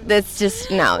talk about That's just,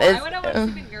 no. Why would I want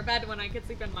to sleep in your bed when I could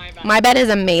sleep in my bed? My bed is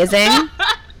amazing.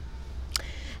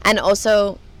 And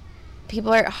also,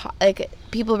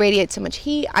 people radiate so much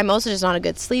heat. I'm also just not a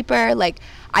good sleeper. Like,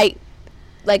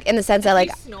 in the sense that, like,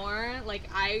 if you snore, like,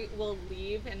 I will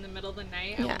leave in the middle of the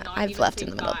night. I will not I've even left say in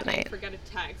the middle of the bye. night. Forget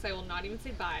a text. I will not even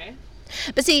say bye.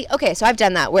 But see, okay, so I've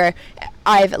done that where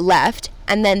I've left,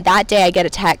 and then that day I get a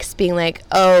text being like,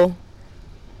 oh,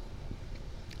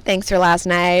 thanks for last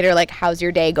night, or like, how's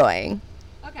your day going?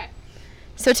 Okay.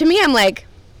 So to me, I'm like,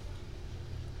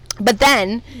 but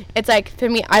then it's like, for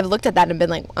me, I've looked at that and been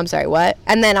like, I'm sorry, what?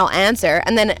 And then I'll answer,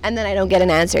 and then I don't get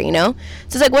an answer, you know?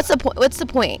 So it's like, what's the point? What's the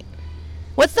point?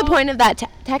 What's the point of that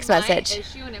text message? My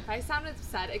issue, and if I sound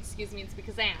upset, excuse me, it's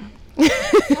because I am.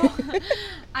 So,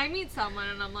 I meet someone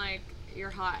and I'm like, you're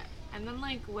hot. And then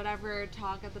like whatever,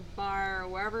 talk at the bar or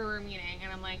wherever we're meeting,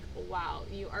 and I'm like, wow,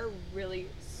 you are really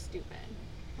stupid.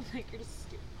 Like, you're just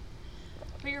stupid.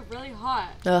 But you're really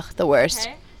hot. Ugh, the worst.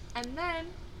 Okay? And then,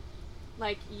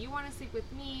 like, you want to sleep with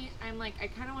me. I'm like, I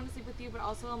kind of want to sleep with you, but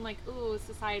also I'm like, ooh,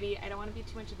 society, I don't want to be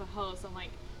too much of a host. I'm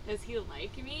like, does he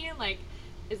like me? Like,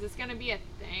 is this going to be a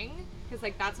thing? Because,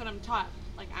 like, that's what I'm taught.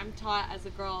 Like, I'm taught as a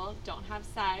girl, don't have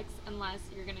sex unless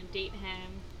you're going to date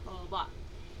him, blah, blah, blah.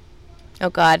 Oh,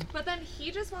 God. But then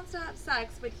he just wants to have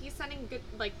sex, but he's sending good,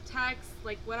 like, texts,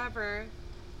 like, whatever.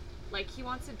 Like, he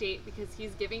wants to date because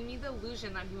he's giving me the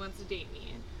illusion that he wants to date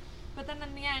me. But then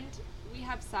in the end, we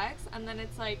have sex, and then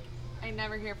it's like, I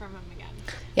never hear from him again.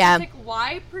 Yeah. It's like,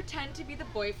 why pretend to be the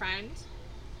boyfriend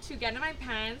to get in my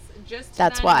pants just to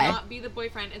That's then why. not be the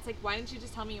boyfriend? It's like, why didn't you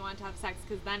just tell me you wanted to have sex?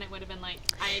 Because then it would have been like,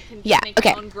 I can Yeah, make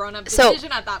okay. my own grown-up So-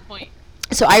 decision at that point.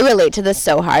 So I relate to this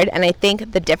so hard, and I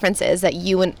think the difference is that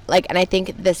you and, like, and I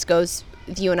think this goes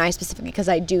with you and I specifically because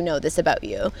I do know this about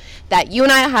you, that you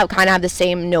and I have the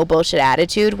same no bullshit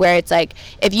attitude where it's like,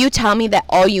 if you tell me that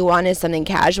all you want is something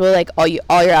casual, like all you're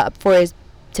up for is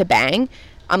to bang,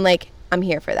 I'm like, I'm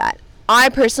here for that. I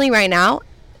personally right now,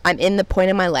 I'm in the point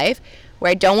in my life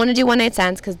where I don't want to do one night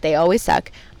stands because they always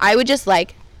suck. I would just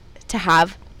like to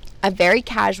have a very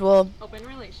casual Open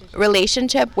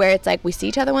relationship where it's like we see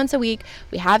each other once a week,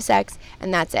 we have sex,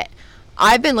 and that's it.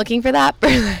 I've been looking for that for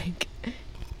like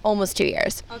almost 2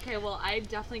 years. Okay, well, I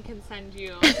definitely can send you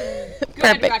some good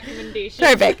Perfect. recommendations.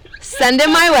 Perfect. Send it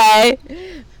my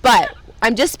way. But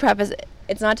I'm just prefacing,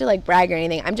 it's not to like brag or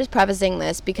anything. I'm just prefacing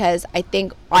this because I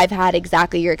think I've had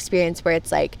exactly your experience where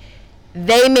it's like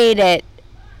they made it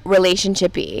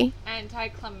relationship-y.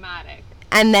 Anticlimactic.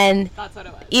 And then That's what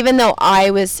it was. even though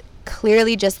I was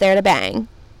clearly just there to bang,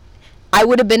 I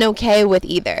would have been okay with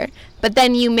either. But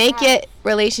then you make it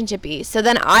relationship-y. So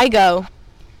then I go,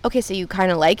 okay, so you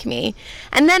kind of like me.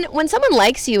 And then when someone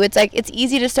likes you, it's like, it's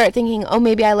easy to start thinking, oh,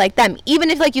 maybe I like them.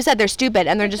 Even if, like you said, they're stupid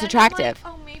and they're But just then I'm attractive.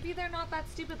 like, oh, maybe they're not that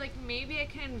stupid. Like, maybe I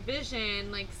can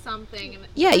envision, like, something. And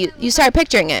Yeah, then you it was start like,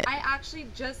 picturing it. I actually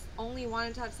just only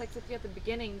wanted to have sex with you at the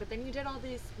beginning, but then you did all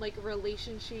these, like,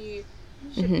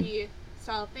 relationship-y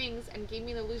style things and gave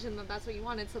me the illusion that that's what you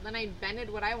wanted. So then I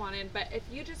bended what I wanted. But if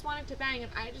you just wanted to bang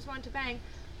and I just wanted to bang,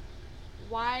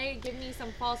 why give me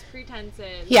some false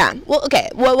pretenses? Yeah. Well, okay.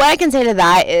 Well, what I can say to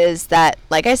that is that,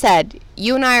 like I said,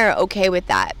 you and I are okay with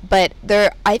that. But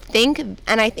I think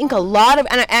a lot of,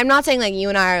 and I'm not saying like you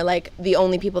and I are like the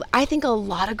only people. I think a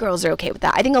lot of girls are okay with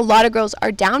that. I think a lot of girls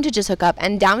are down to just hook up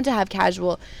and down to have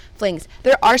casual flings.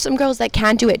 There are some girls that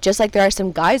can't do it, just like there are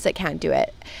some guys that can't do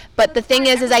it. But the thing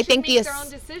is I think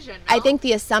I think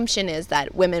the assumption is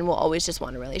that women will always just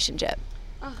want a relationship.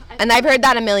 And I've heard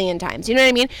that a million times. You know what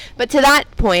I mean? But to that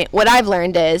point, what I've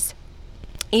learned is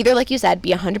either, like you said,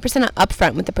 be 100%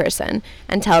 upfront with the person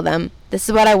and tell them, this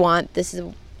is what I want. This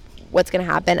is what's going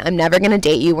to happen. I'm never going to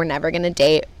date you. We're never going to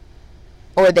date.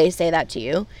 Or they say that to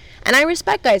you. And I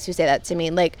respect guys who say that to me.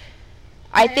 Like,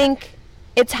 I think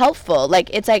it's helpful.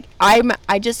 Like, it's like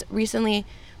I just recently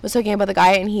was talking about the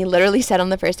guy and he literally said on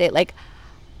the first date, like,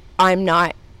 I'm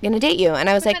not gonna date you. And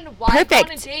I was like, why perfect. Go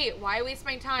on a date? Why waste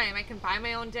my time? I can buy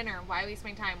my own dinner. Why waste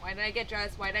my time? Why did I get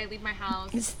dressed? Why did I leave my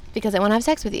house? It's because I want to have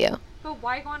sex with you. But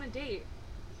why go on a date?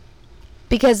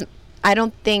 Because I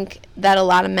don't think that a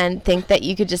lot of men think that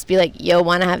you could just be like, yo,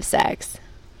 want to have sex.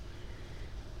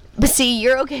 But see,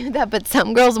 you're okay with that, but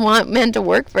some girls want men to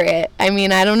work for it. I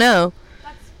mean, I don't know.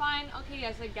 That's fine. Okay,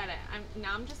 yes, I get it.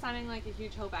 I'm just sounding like a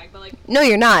huge hoe bag, but like. No,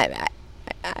 you're not.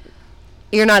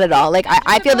 You're not at all. Like,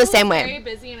 I feel the same way. Very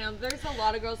busy, and there's a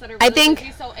lot of girls that are really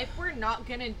busy. So if we're not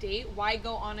gonna date, why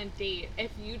go on a date?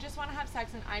 If you just want to have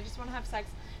sex and I just want to have sex,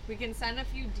 we can send a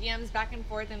few DMs back and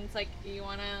forth, and it's like, you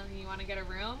wanna get a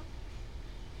room?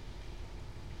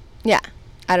 Yeah,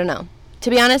 I don't know. To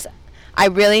be honest, I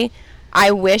wish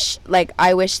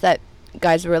that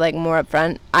guys were like more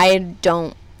upfront. I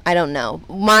don't know.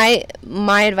 My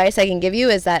advice I can give you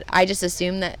is that I just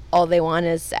assume that all they want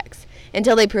is sex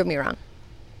until they prove me wrong.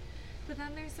 But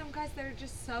then there's some guys that are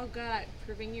just so good at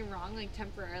proving you wrong, like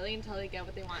temporarily, until they get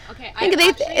what they want. Okay,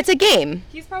 it's a game.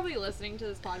 He's probably listening to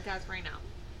this podcast right now.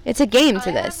 It's a game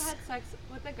to this. I have had sex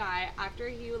with a guy after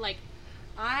he, like,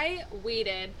 I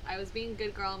waited. I was being a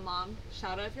good girl and mom.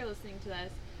 Shout out if you're listening to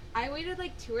this. I waited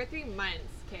like 2 or 3 months,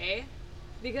 okay?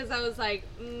 Because I was like,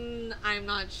 I'm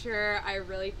not sure. I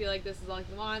really feel like this is all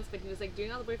he wants. But he was like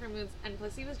doing all the boyfriend moves, and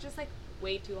plus he was just like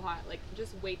way too hot, like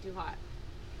just way too hot,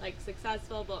 like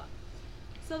successful, blah.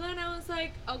 So then I was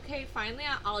like, okay, finally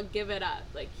I'll give it up.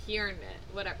 Like, he earned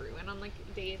it. Whatever. We went on like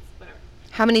dates, whatever.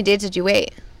 How many dates did you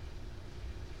wait?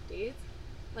 Dates?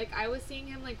 Like, I was seeing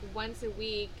him like once a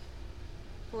week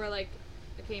for like,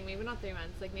 okay, maybe not 3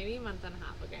 months, like maybe a month and a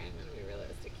half. Okay, I'm gonna be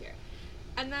realistic here.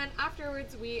 And then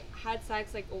afterwards we had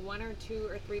sex like 1 or 2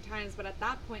 or 3 times, but at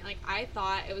that point, like, I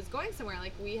thought it was going somewhere.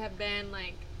 Like, we have been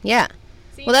like, yeah,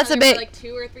 well, that's a bit for like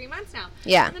 2 or 3 months now.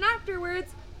 Yeah. And then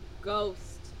afterwards,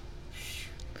 ghost,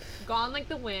 gone like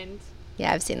the wind.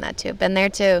 Yeah, I've seen that too. Been there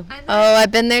too. Then,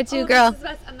 I've been there too, girl.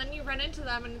 And then you run into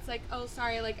them and it's like, oh,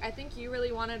 sorry, like, I think you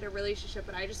really wanted a relationship,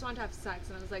 but I just want to have sex.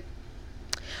 And I was like,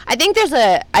 I think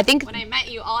when I met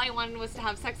you, all I wanted was to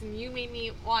have sex, and you made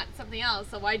me want something else.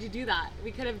 So why'd you do that?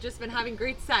 We could have just been having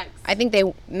great sex. I think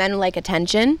men like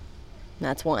attention.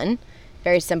 That's one.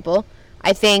 Very simple.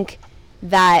 I think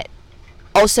that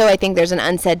also, I think there's an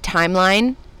unsaid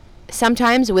timeline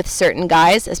sometimes with certain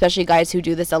guys, especially guys who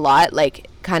do this a lot, like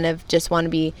kind of just want to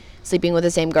be sleeping with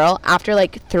the same girl. After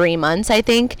like 3 months, I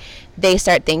think they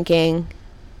start thinking,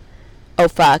 oh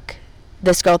fuck,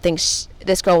 this girl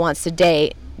wants to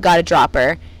date, gotta drop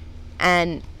her.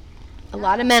 And a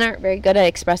lot of men aren't very good at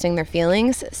expressing their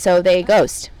feelings, so they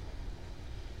ghost.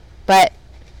 But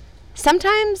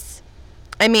sometimes,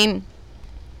 I mean,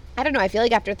 I don't know, I feel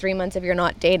like after 3 months if you're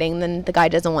not dating, then the guy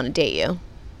doesn't want to date you.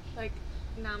 Like,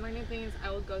 now my new thing is I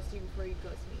will ghost you before you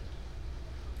ghost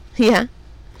me. Yeah.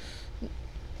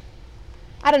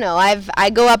 I don't know, I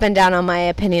go up and down on my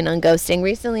opinion on ghosting.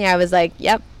 Recently I was like,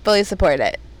 yep, fully support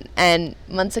it. And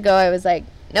months ago I was like,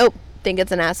 nope, think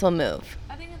it's an asshole move.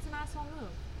 I think it's an asshole move.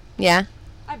 Yeah?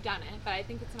 I've done it, but I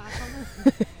think it's an asshole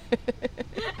move.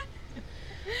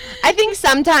 I think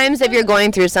sometimes if you're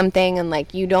going through something and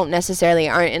like you don't necessarily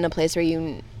aren't in a place where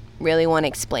you really want to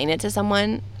explain it to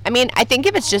someone. I mean, I think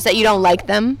if it's just that you don't like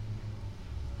them,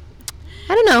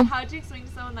 I don't know. How'd you explain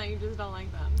to someone that you just don't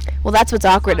like them? Well, that's what's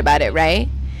awkward about it, right?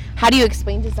 How do you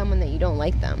explain to someone that you don't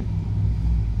like them?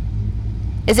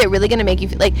 Is it really going to make you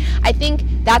feel like, I think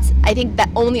that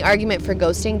only argument for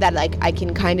ghosting that like I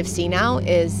can kind of see now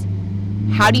is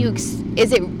how do you,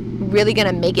 is it really going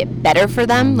to make it better for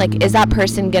them? Like, is that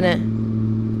person going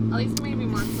to... At least maybe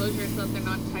more closure so that they're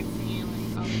not texting you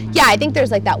like all the time. Yeah, I think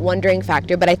there's like that wondering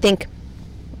factor, but I think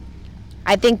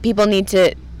people need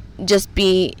to just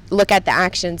look at the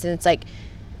actions, and it's like,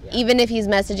 even if he's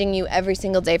messaging you every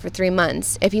single day for 3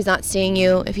 months, if he's not seeing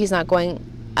you, if he's not going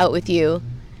out with you,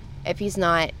 if he's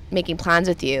not making plans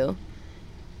with you,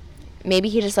 maybe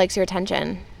he just likes your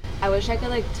attention. I wish I could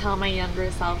like tell my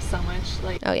younger self so much.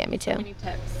 Like, oh yeah, me too. So many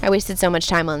tips. I wasted so much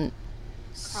time on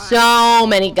so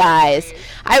many guys.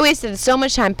 I wasted so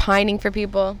much time pining for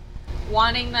people,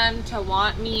 wanting them to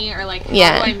want me, or like how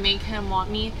do I make him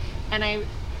want me? And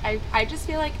I just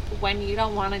feel like when you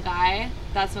don't want a guy,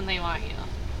 that's when they want you.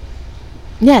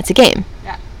 Yeah, it's a game.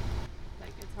 Yeah.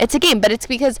 It's a game, but it's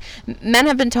because men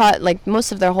have been taught, like,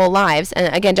 most of their whole lives,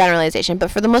 and again, generalization,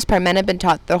 but for the most part, men have been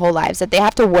taught their whole lives that they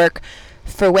have to work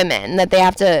for women, that they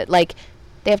have to, like,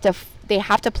 they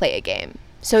have to play a game.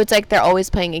 So it's like they're always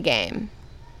playing a game.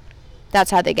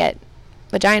 That's how they get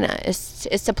vagina, is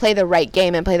to play the right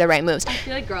game and play the right moves. I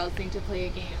feel like girls need to play a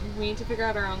game. We need to figure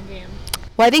out our own game.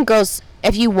 Well, I think girls,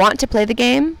 if you want to play the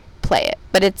game, play it,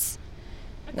 but it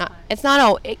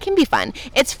can be fun.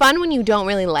 It's fun when you don't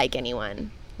really like anyone.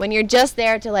 When you're just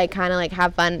there to, like, kind of, like,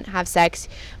 have fun, have sex,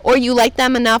 or you like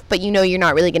them enough, but you know you're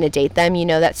not really going to date them. You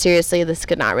know that, seriously, this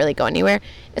could not really go anywhere.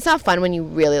 It's not fun when you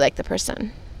really like the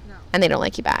person. No. And they don't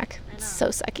like you back. It's so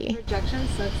sucky. Rejection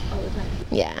sucks all the time.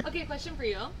 Yeah. Okay, question for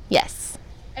you. Yes.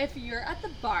 If you're at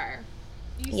the bar,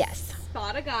 you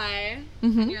spot a guy,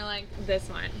 mm-hmm. and you're like, this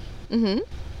one. Mm-hmm.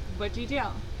 What do you do?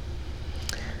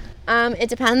 It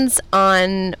depends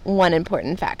on one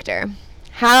important factor.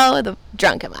 How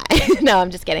drunk am I? No,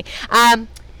 I'm just kidding. It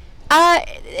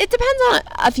depends on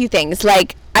a few things.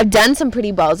 Like, I've done some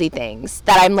pretty ballsy things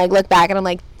that I'm like, look back and I'm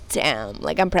like, damn,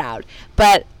 like, I'm proud.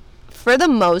 But for the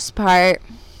most part,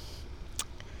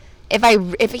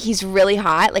 if he's really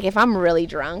hot, like, if I'm really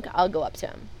drunk, I'll go up to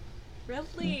him.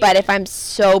 Really? But if I'm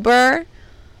sober,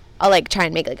 I'll, like, try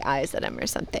and make, like, eyes at him or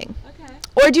something. Okay.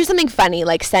 Or do something funny,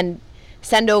 like send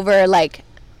over, like,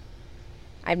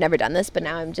 I've never done this, but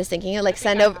now I'm just thinking it, like,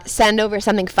 send over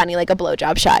something funny, like a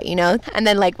blowjob shot, you know? And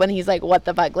then, like, when he's like, what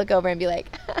the fuck, look over and be like,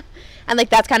 and, like,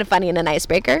 that's kind of funny and an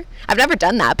icebreaker. I've never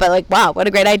done that, but, like, wow, what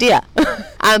a great idea.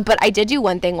 But I did do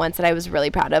one thing once that I was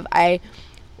really proud of.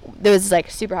 There was,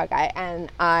 like, super hot guy,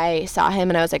 and I saw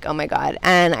him, and I was like, oh my God.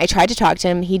 And I tried to talk to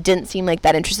him. He didn't seem like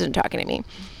that interested in talking to me.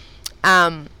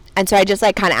 And so I just,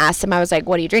 like, kind of asked him, I was like,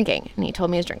 what are you drinking? And he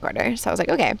told me his drink order. So I was like,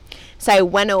 okay. So I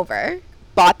went over,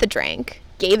 bought the drink,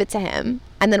 gave it to him,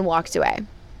 and then walked away.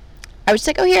 I was just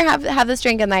like, oh, here, have this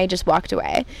drink, and then I just walked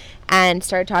away and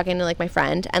started talking to, like, my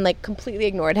friend, and, like, completely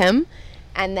ignored him.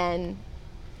 And then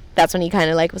that's when he kind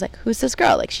of, like, was like, who's this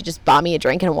girl? Like, she just bought me a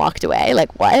drink and walked away.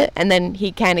 Like, what? And then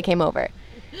he kind of came over.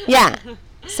 Yeah.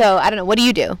 So I don't know. What do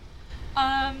you do?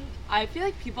 I feel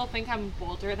like people think I'm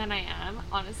bolder than I am.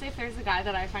 Honestly, if there's a guy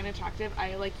that I find attractive,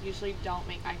 I, like, usually don't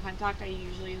make eye contact. I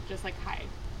usually just, like, hide.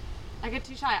 I get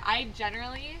too shy. I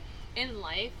generally, in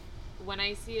life, when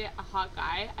I see a hot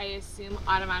guy, I assume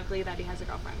automatically that he has a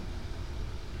girlfriend.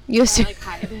 You assume? I, like,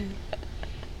 hide.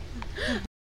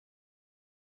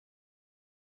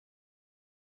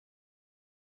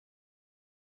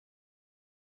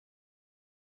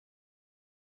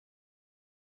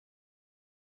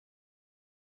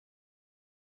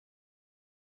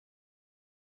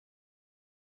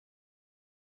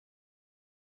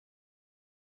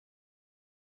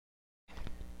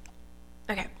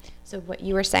 Okay. So what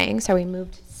you were saying, so we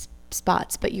moved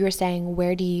spots, but you were saying,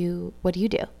 what do you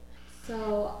do?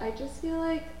 So I just feel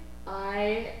like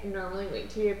I normally wait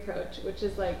to be approached, which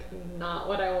is, like, not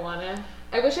what I want to.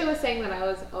 I wish I was saying that I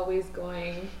was always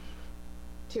going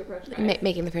to approach guys.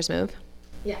 Making the first move?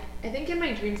 Yeah. I think in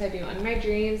my dreams I do. In my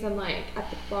dreams, I'm, like, at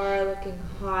the bar looking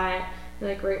hot, and,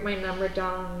 like, write my number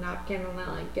down on a napkin and then,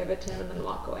 like, give it to him and then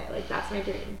walk away. Like, that's my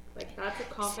dream. Like, that's a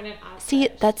confident aspect. See,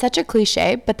 that's such a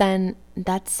cliche, but then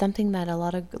that's something that a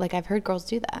lot of, like, I've heard girls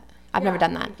do that. I've never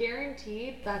done that.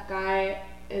 Guaranteed that guy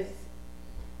is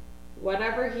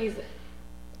whatever he's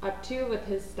up to with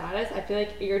his status. I feel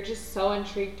like you're just so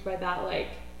intrigued by that, like,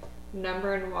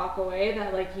 number and walk away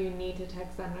that, like, you need to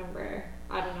text that number.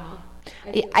 I don't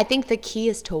know. I think the key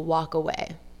is to walk away.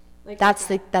 Like, that's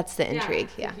the intrigue.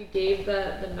 Yeah. If you gave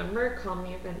the number, call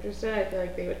me if interested. I feel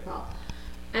like they would call.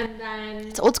 And then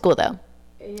it's old school though.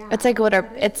 Yeah. It's like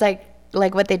it's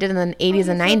like what they did in the 80s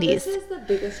and 90s. This is the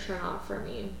biggest turn off for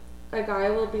me. A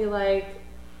guy will be like,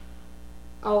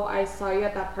 "Oh, I saw you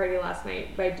at that party last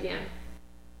night by DM."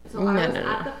 So I was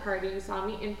at the party. You saw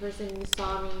me in person. You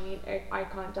saw me made eye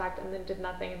contact, and then did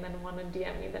nothing, and then wanted to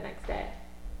DM me the next day.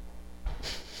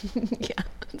 Yeah,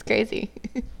 it's crazy.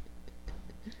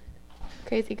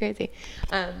 Crazy.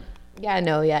 Yeah,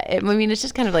 no, yeah. I mean, it's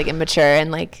just kind of, like, immature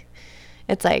and, like,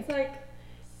 it's like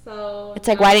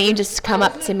why didn't you just come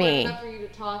up to me?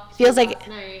 Feels like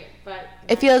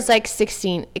it feels like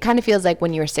 16. It kind of feels like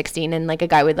when you were 16 and, like, a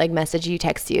guy would, like, message you,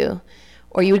 text you,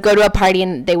 Or you would go to a party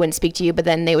and they wouldn't speak to you, but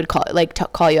then they would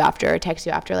call you after or text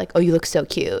you after, like, oh, you look so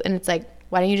cute. And it's like,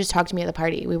 why don't you just talk to me at the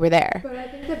party? We were there. But I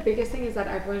think the biggest thing is that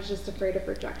everyone's just afraid of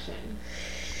rejection.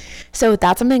 So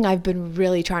that's something I've been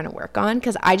really trying to work on,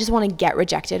 because I just want to get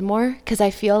rejected more, because I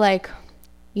feel like,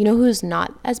 you know who's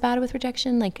not as bad with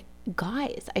rejection? Like,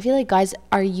 guys. I feel like guys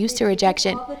are used to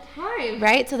rejection. All the time.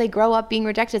 Right? So they grow up being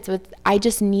rejected. So I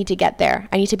just need to get there.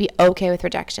 I need to be okay with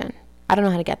rejection. I don't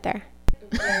know how to get there.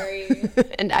 Very,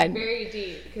 and very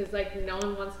deep, because like no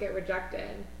one wants to get rejected.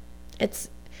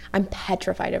 I'm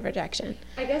petrified of rejection.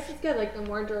 I guess it's good. Like the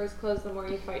more doors close, the more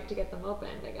you fight to get them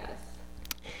opened, I guess.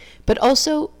 But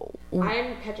also,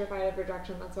 I'm petrified of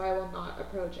rejection. That's why I will not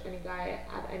approach any guy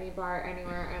at any bar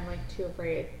anywhere. I'm like too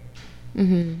afraid.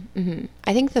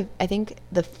 I think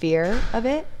the fear of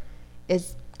it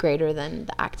is greater than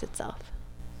the act itself.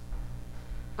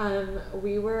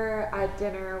 We were at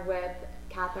dinner with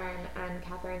Catherine and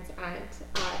Catherine's aunt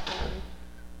at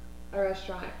a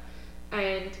restaurant,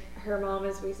 and her mom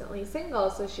is recently single,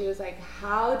 so she was like,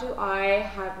 how do I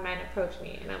have men approach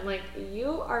me? And I'm like,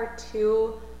 you are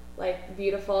too like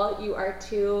beautiful, you are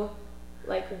too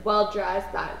like well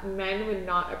dressed that men would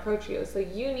not approach you, so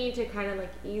you need to kind of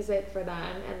like ease it for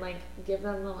them and like give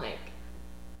them the like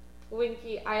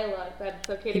winky eye look that it's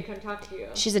okay to come talk to you.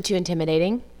 She's too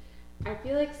intimidating. I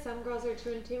feel like some girls are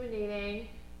too intimidating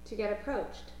to get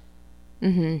approached. No,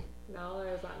 or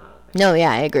is that not a thing? No,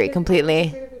 yeah, I agree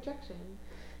completely. Rejection.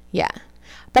 Yeah.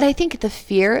 But I think the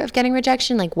fear of getting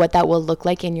rejection, like what that will look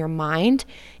like in your mind,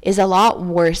 is a lot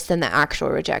worse than the actual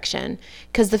rejection.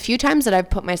 Because the few times that I've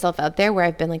put myself out there where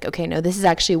I've been like, okay, no, this is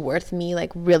actually worth me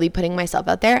like really putting myself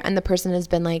out there, and the person has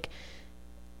been like,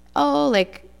 oh,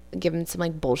 like given some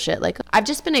like bullshit, like I've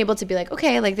just been able to be like,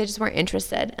 okay, like they just weren't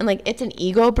interested. And like it's an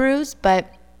ego bruise,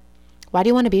 but why do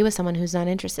you want to be with someone who's not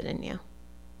interested in you?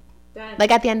 Done.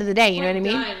 Like at the end of the day, you know what I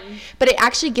mean? Done. But it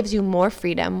actually gives you more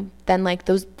freedom than like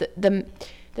those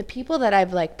the people that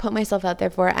I've like put myself out there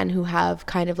for and who have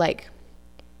kind of like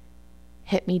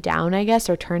hit me down, I guess,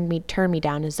 or turn me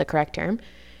down is the correct term,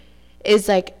 is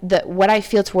like what I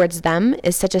feel towards them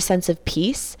is such a sense of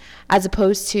peace, as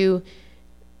opposed to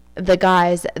the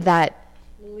guys that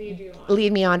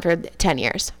lead me on for 10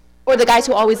 years, or the guys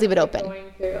who always leave it open.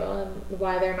 Going through and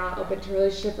why they're not open to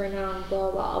relationship right now and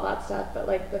blah blah all that stuff, but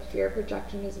like the fear of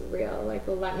rejection is real. Like,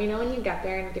 let me know when you get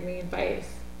there and give me advice.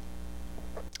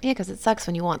 Yeah, because it sucks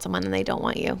when you want someone and they don't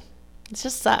want you. It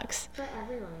just sucks.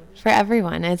 For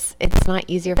everyone. It's not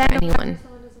easier for anyone.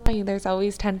 There's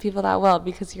always 10 people that will,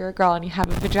 because you're a girl and you have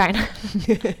a vagina.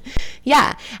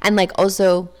 Yeah, and like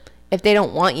also, if they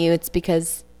don't want you, it's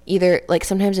because either like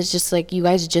sometimes it's just like you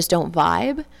guys just don't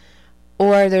vibe,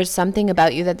 or there's something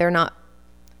about you that they're not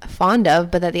fond of,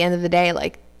 but at the end of the day,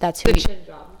 like that's who Chin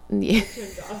job. Yeah. Chin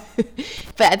job.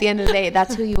 But at the end of the day,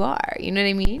 that's who you are. You know what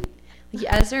I mean?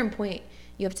 Like, at a certain point,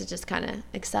 you have to just kind of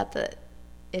accept that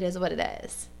it is what it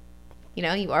is. You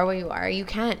know, you are what you are. You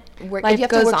can't work. Life if you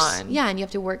have goes to work, on. Yeah, and you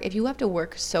have to work. If you have to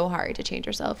work so hard to change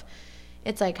yourself,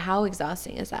 it's like, how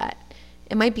exhausting is that?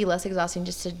 It might be less exhausting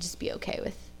just to just be okay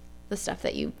with the stuff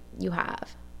that you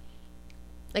have.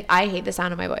 Like, I hate the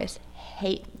sound of my voice.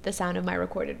 Hate the sound of my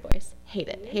recorded voice. Hate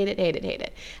it. Hate it. Hate it. Hate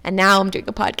it. And now I'm doing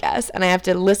a podcast, and I have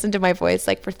to listen to my voice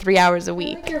like for 3 hours a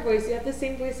week. I like your voice. You have the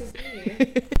same voice as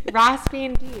me. Raspy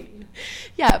and deep.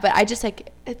 Yeah, but I just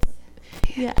like it's.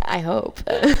 Yeah, I hope.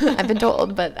 I've been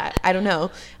told, but I don't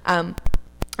know.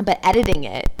 But editing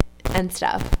it and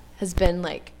stuff has been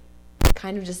like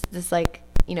kind of just this like,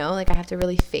 you know, like I have to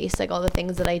really face like all the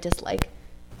things that I dislike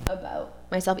about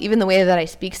myself. Even the way that I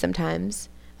speak sometimes.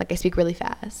 Like I speak really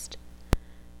fast.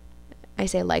 I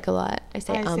say like a lot. I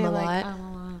say a lot.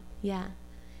 Yeah.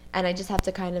 And I just have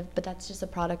to kind of, but that's just a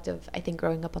product of, I think,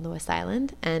 growing up on the West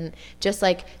Island. And just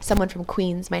like someone from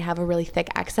Queens might have a really thick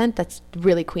accent that's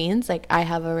really Queens. Like I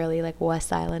have a really like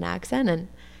West Island accent, and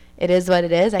it is what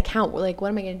it is. I can't, like, what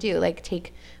am I going to do? Like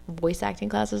take voice acting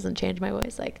classes and change my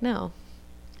voice? Like, no.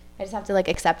 I just have to like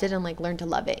accept it and like learn to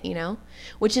love it, you know?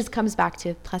 Which just comes back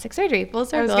to plastic surgery, full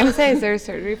circle. I was going to say, is there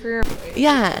surgery for your voice?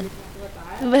 Yeah.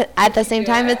 But at the same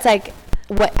time, it's like,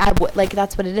 like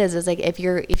that's what it is like if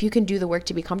you can do the work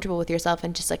to be comfortable with yourself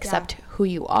and just accept who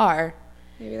you are,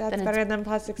 maybe that's better than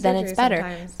plastic surgery. Then it's better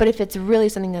sometimes. But if it's really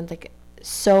something that like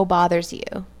so bothers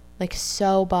you,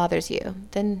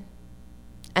 then,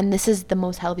 and this is the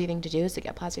most healthy thing to do, is to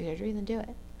get plastic surgery, then do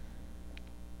it.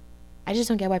 I just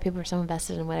don't get why people are so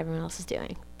invested in what everyone else is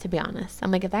doing, to be honest.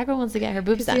 I'm like, if that girl wants to get her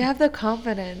boobs done, you have the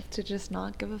confidence to just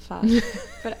not give a fuck.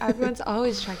 But everyone's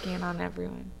always checking in on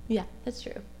everyone. Yeah, that's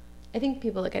true. I think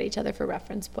people look at each other for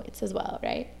reference points as well,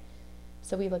 right?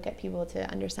 So we look at people to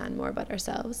understand more about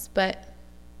ourselves. But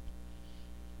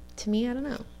to me, I don't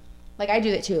know. Like, I do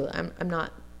it too. I'm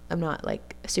not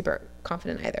like super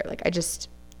confident either. Like, I just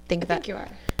think I think you are.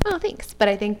 Oh, thanks. But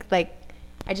I think like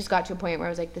I just got to a point where I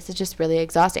was like, this is just really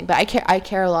exhausting. But I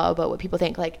care a lot about what people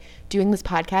think. Like, doing this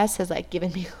podcast has like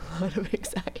given me a lot of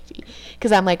anxiety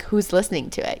because I'm like, who's listening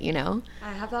to it, you know?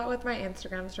 I have that with my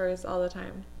Instagram stories all the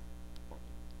time.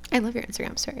 I love your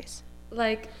Instagram stories.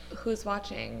 Like, who's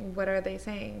watching? What are they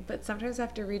saying? But sometimes I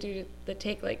have to redo the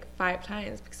take like 5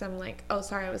 times because I'm like, oh,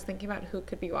 sorry, I was thinking about who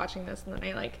could be watching this, and then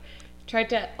I like tried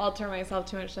to alter myself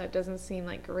too much so it doesn't seem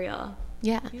like real.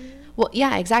 Yeah. Well,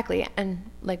 yeah, exactly. And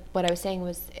like what I was saying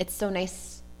was, it's so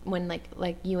nice when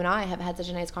like you and I have had such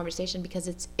a nice conversation because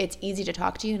it's easy to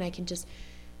talk to you, and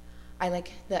I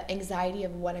like the anxiety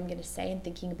of what I'm going to say and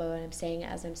thinking about what I'm saying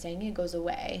as I'm saying it goes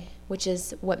away, which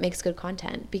is what makes good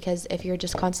content. Because if you're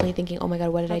just constantly thinking, oh my God,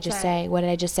 what did I just say? What did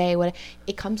I just say?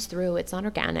 It comes through. It's not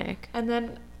organic. And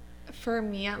then for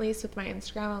me, at least with my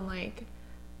Instagram, I'm like,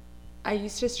 I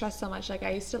used to stress so much. Like,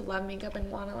 I used to love makeup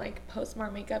and want to like post more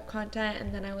makeup content,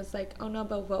 and then I was like, oh no,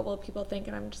 but what will people think?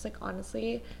 And I'm just like,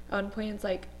 honestly, at one point it's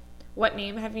like, what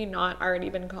name have you not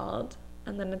already been called?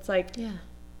 And then it's like, yeah,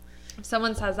 if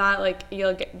someone says that, like,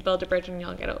 you'll build a bridge and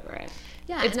you'll get over it.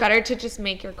 Yeah, it's better to just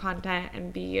make your content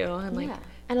and be you. And like,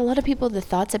 and a lot of people, the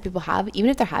thoughts that people have, even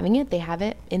if they're having it, they have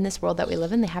it in this world that we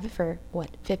live in. They have it for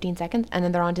 15 seconds, and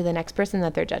then they're on to the next person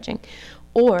that they're judging.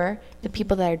 Or the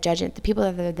people that are judging, the people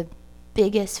that are the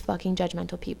biggest fucking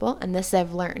judgmental people, and this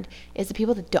I've learned, is the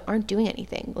people that aren't doing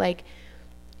anything. Like,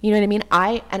 you know what I mean?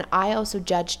 I also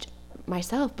judged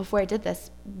myself before I did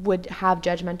this, would have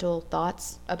judgmental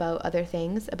thoughts about other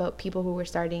things, about people who were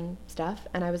starting stuff,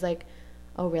 and I was like,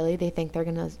 oh really, they think they're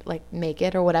gonna like make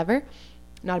it or whatever.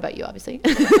 Not about you, obviously.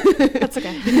 That's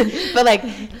okay. But like,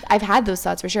 I've had those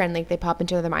thoughts for sure, and like they pop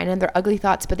into their mind, and they're ugly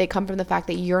thoughts, but they come from the fact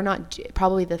that you're not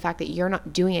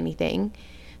doing anything.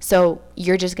 So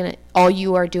you're just gonna, all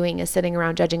you are doing is sitting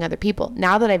around judging other people.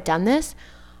 Now that I've done this,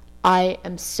 I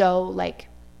am so like,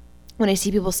 when I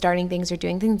see people starting things or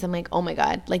doing things, I'm like, oh my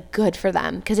God, like, good for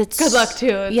them. Because it's good luck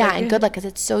too. And good luck, because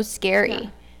it's so scary. Yeah.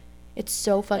 It's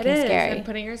so fucking scary. And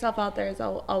putting yourself out there is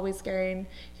always scary. And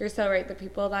you're so right. The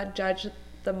people that judge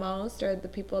the most are the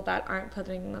people that aren't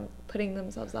putting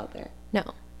themselves out there. No,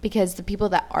 because the people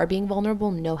that are being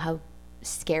vulnerable know how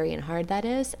scary and hard that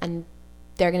is, and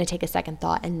they're going to take a second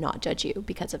thought and not judge you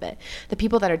because of it. The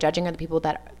people that are judging are the people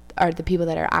that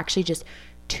are actually just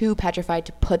too petrified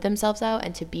to put themselves out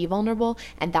and to be vulnerable,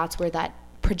 and that's where that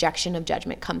projection of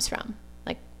judgment comes from.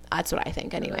 Like, that's what I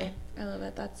think anyway. I love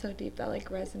it. That's so deep. That like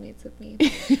resonates with me.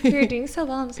 You're doing so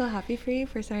well. I'm so happy for you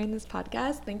for starting this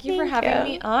podcast. Thank you for having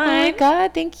me on. Oh my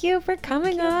God, thank you for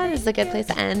coming on. This is a good place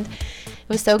to end. It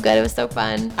was so good. It was so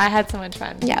fun. I had so much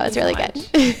fun. Yeah, it was really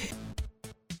good.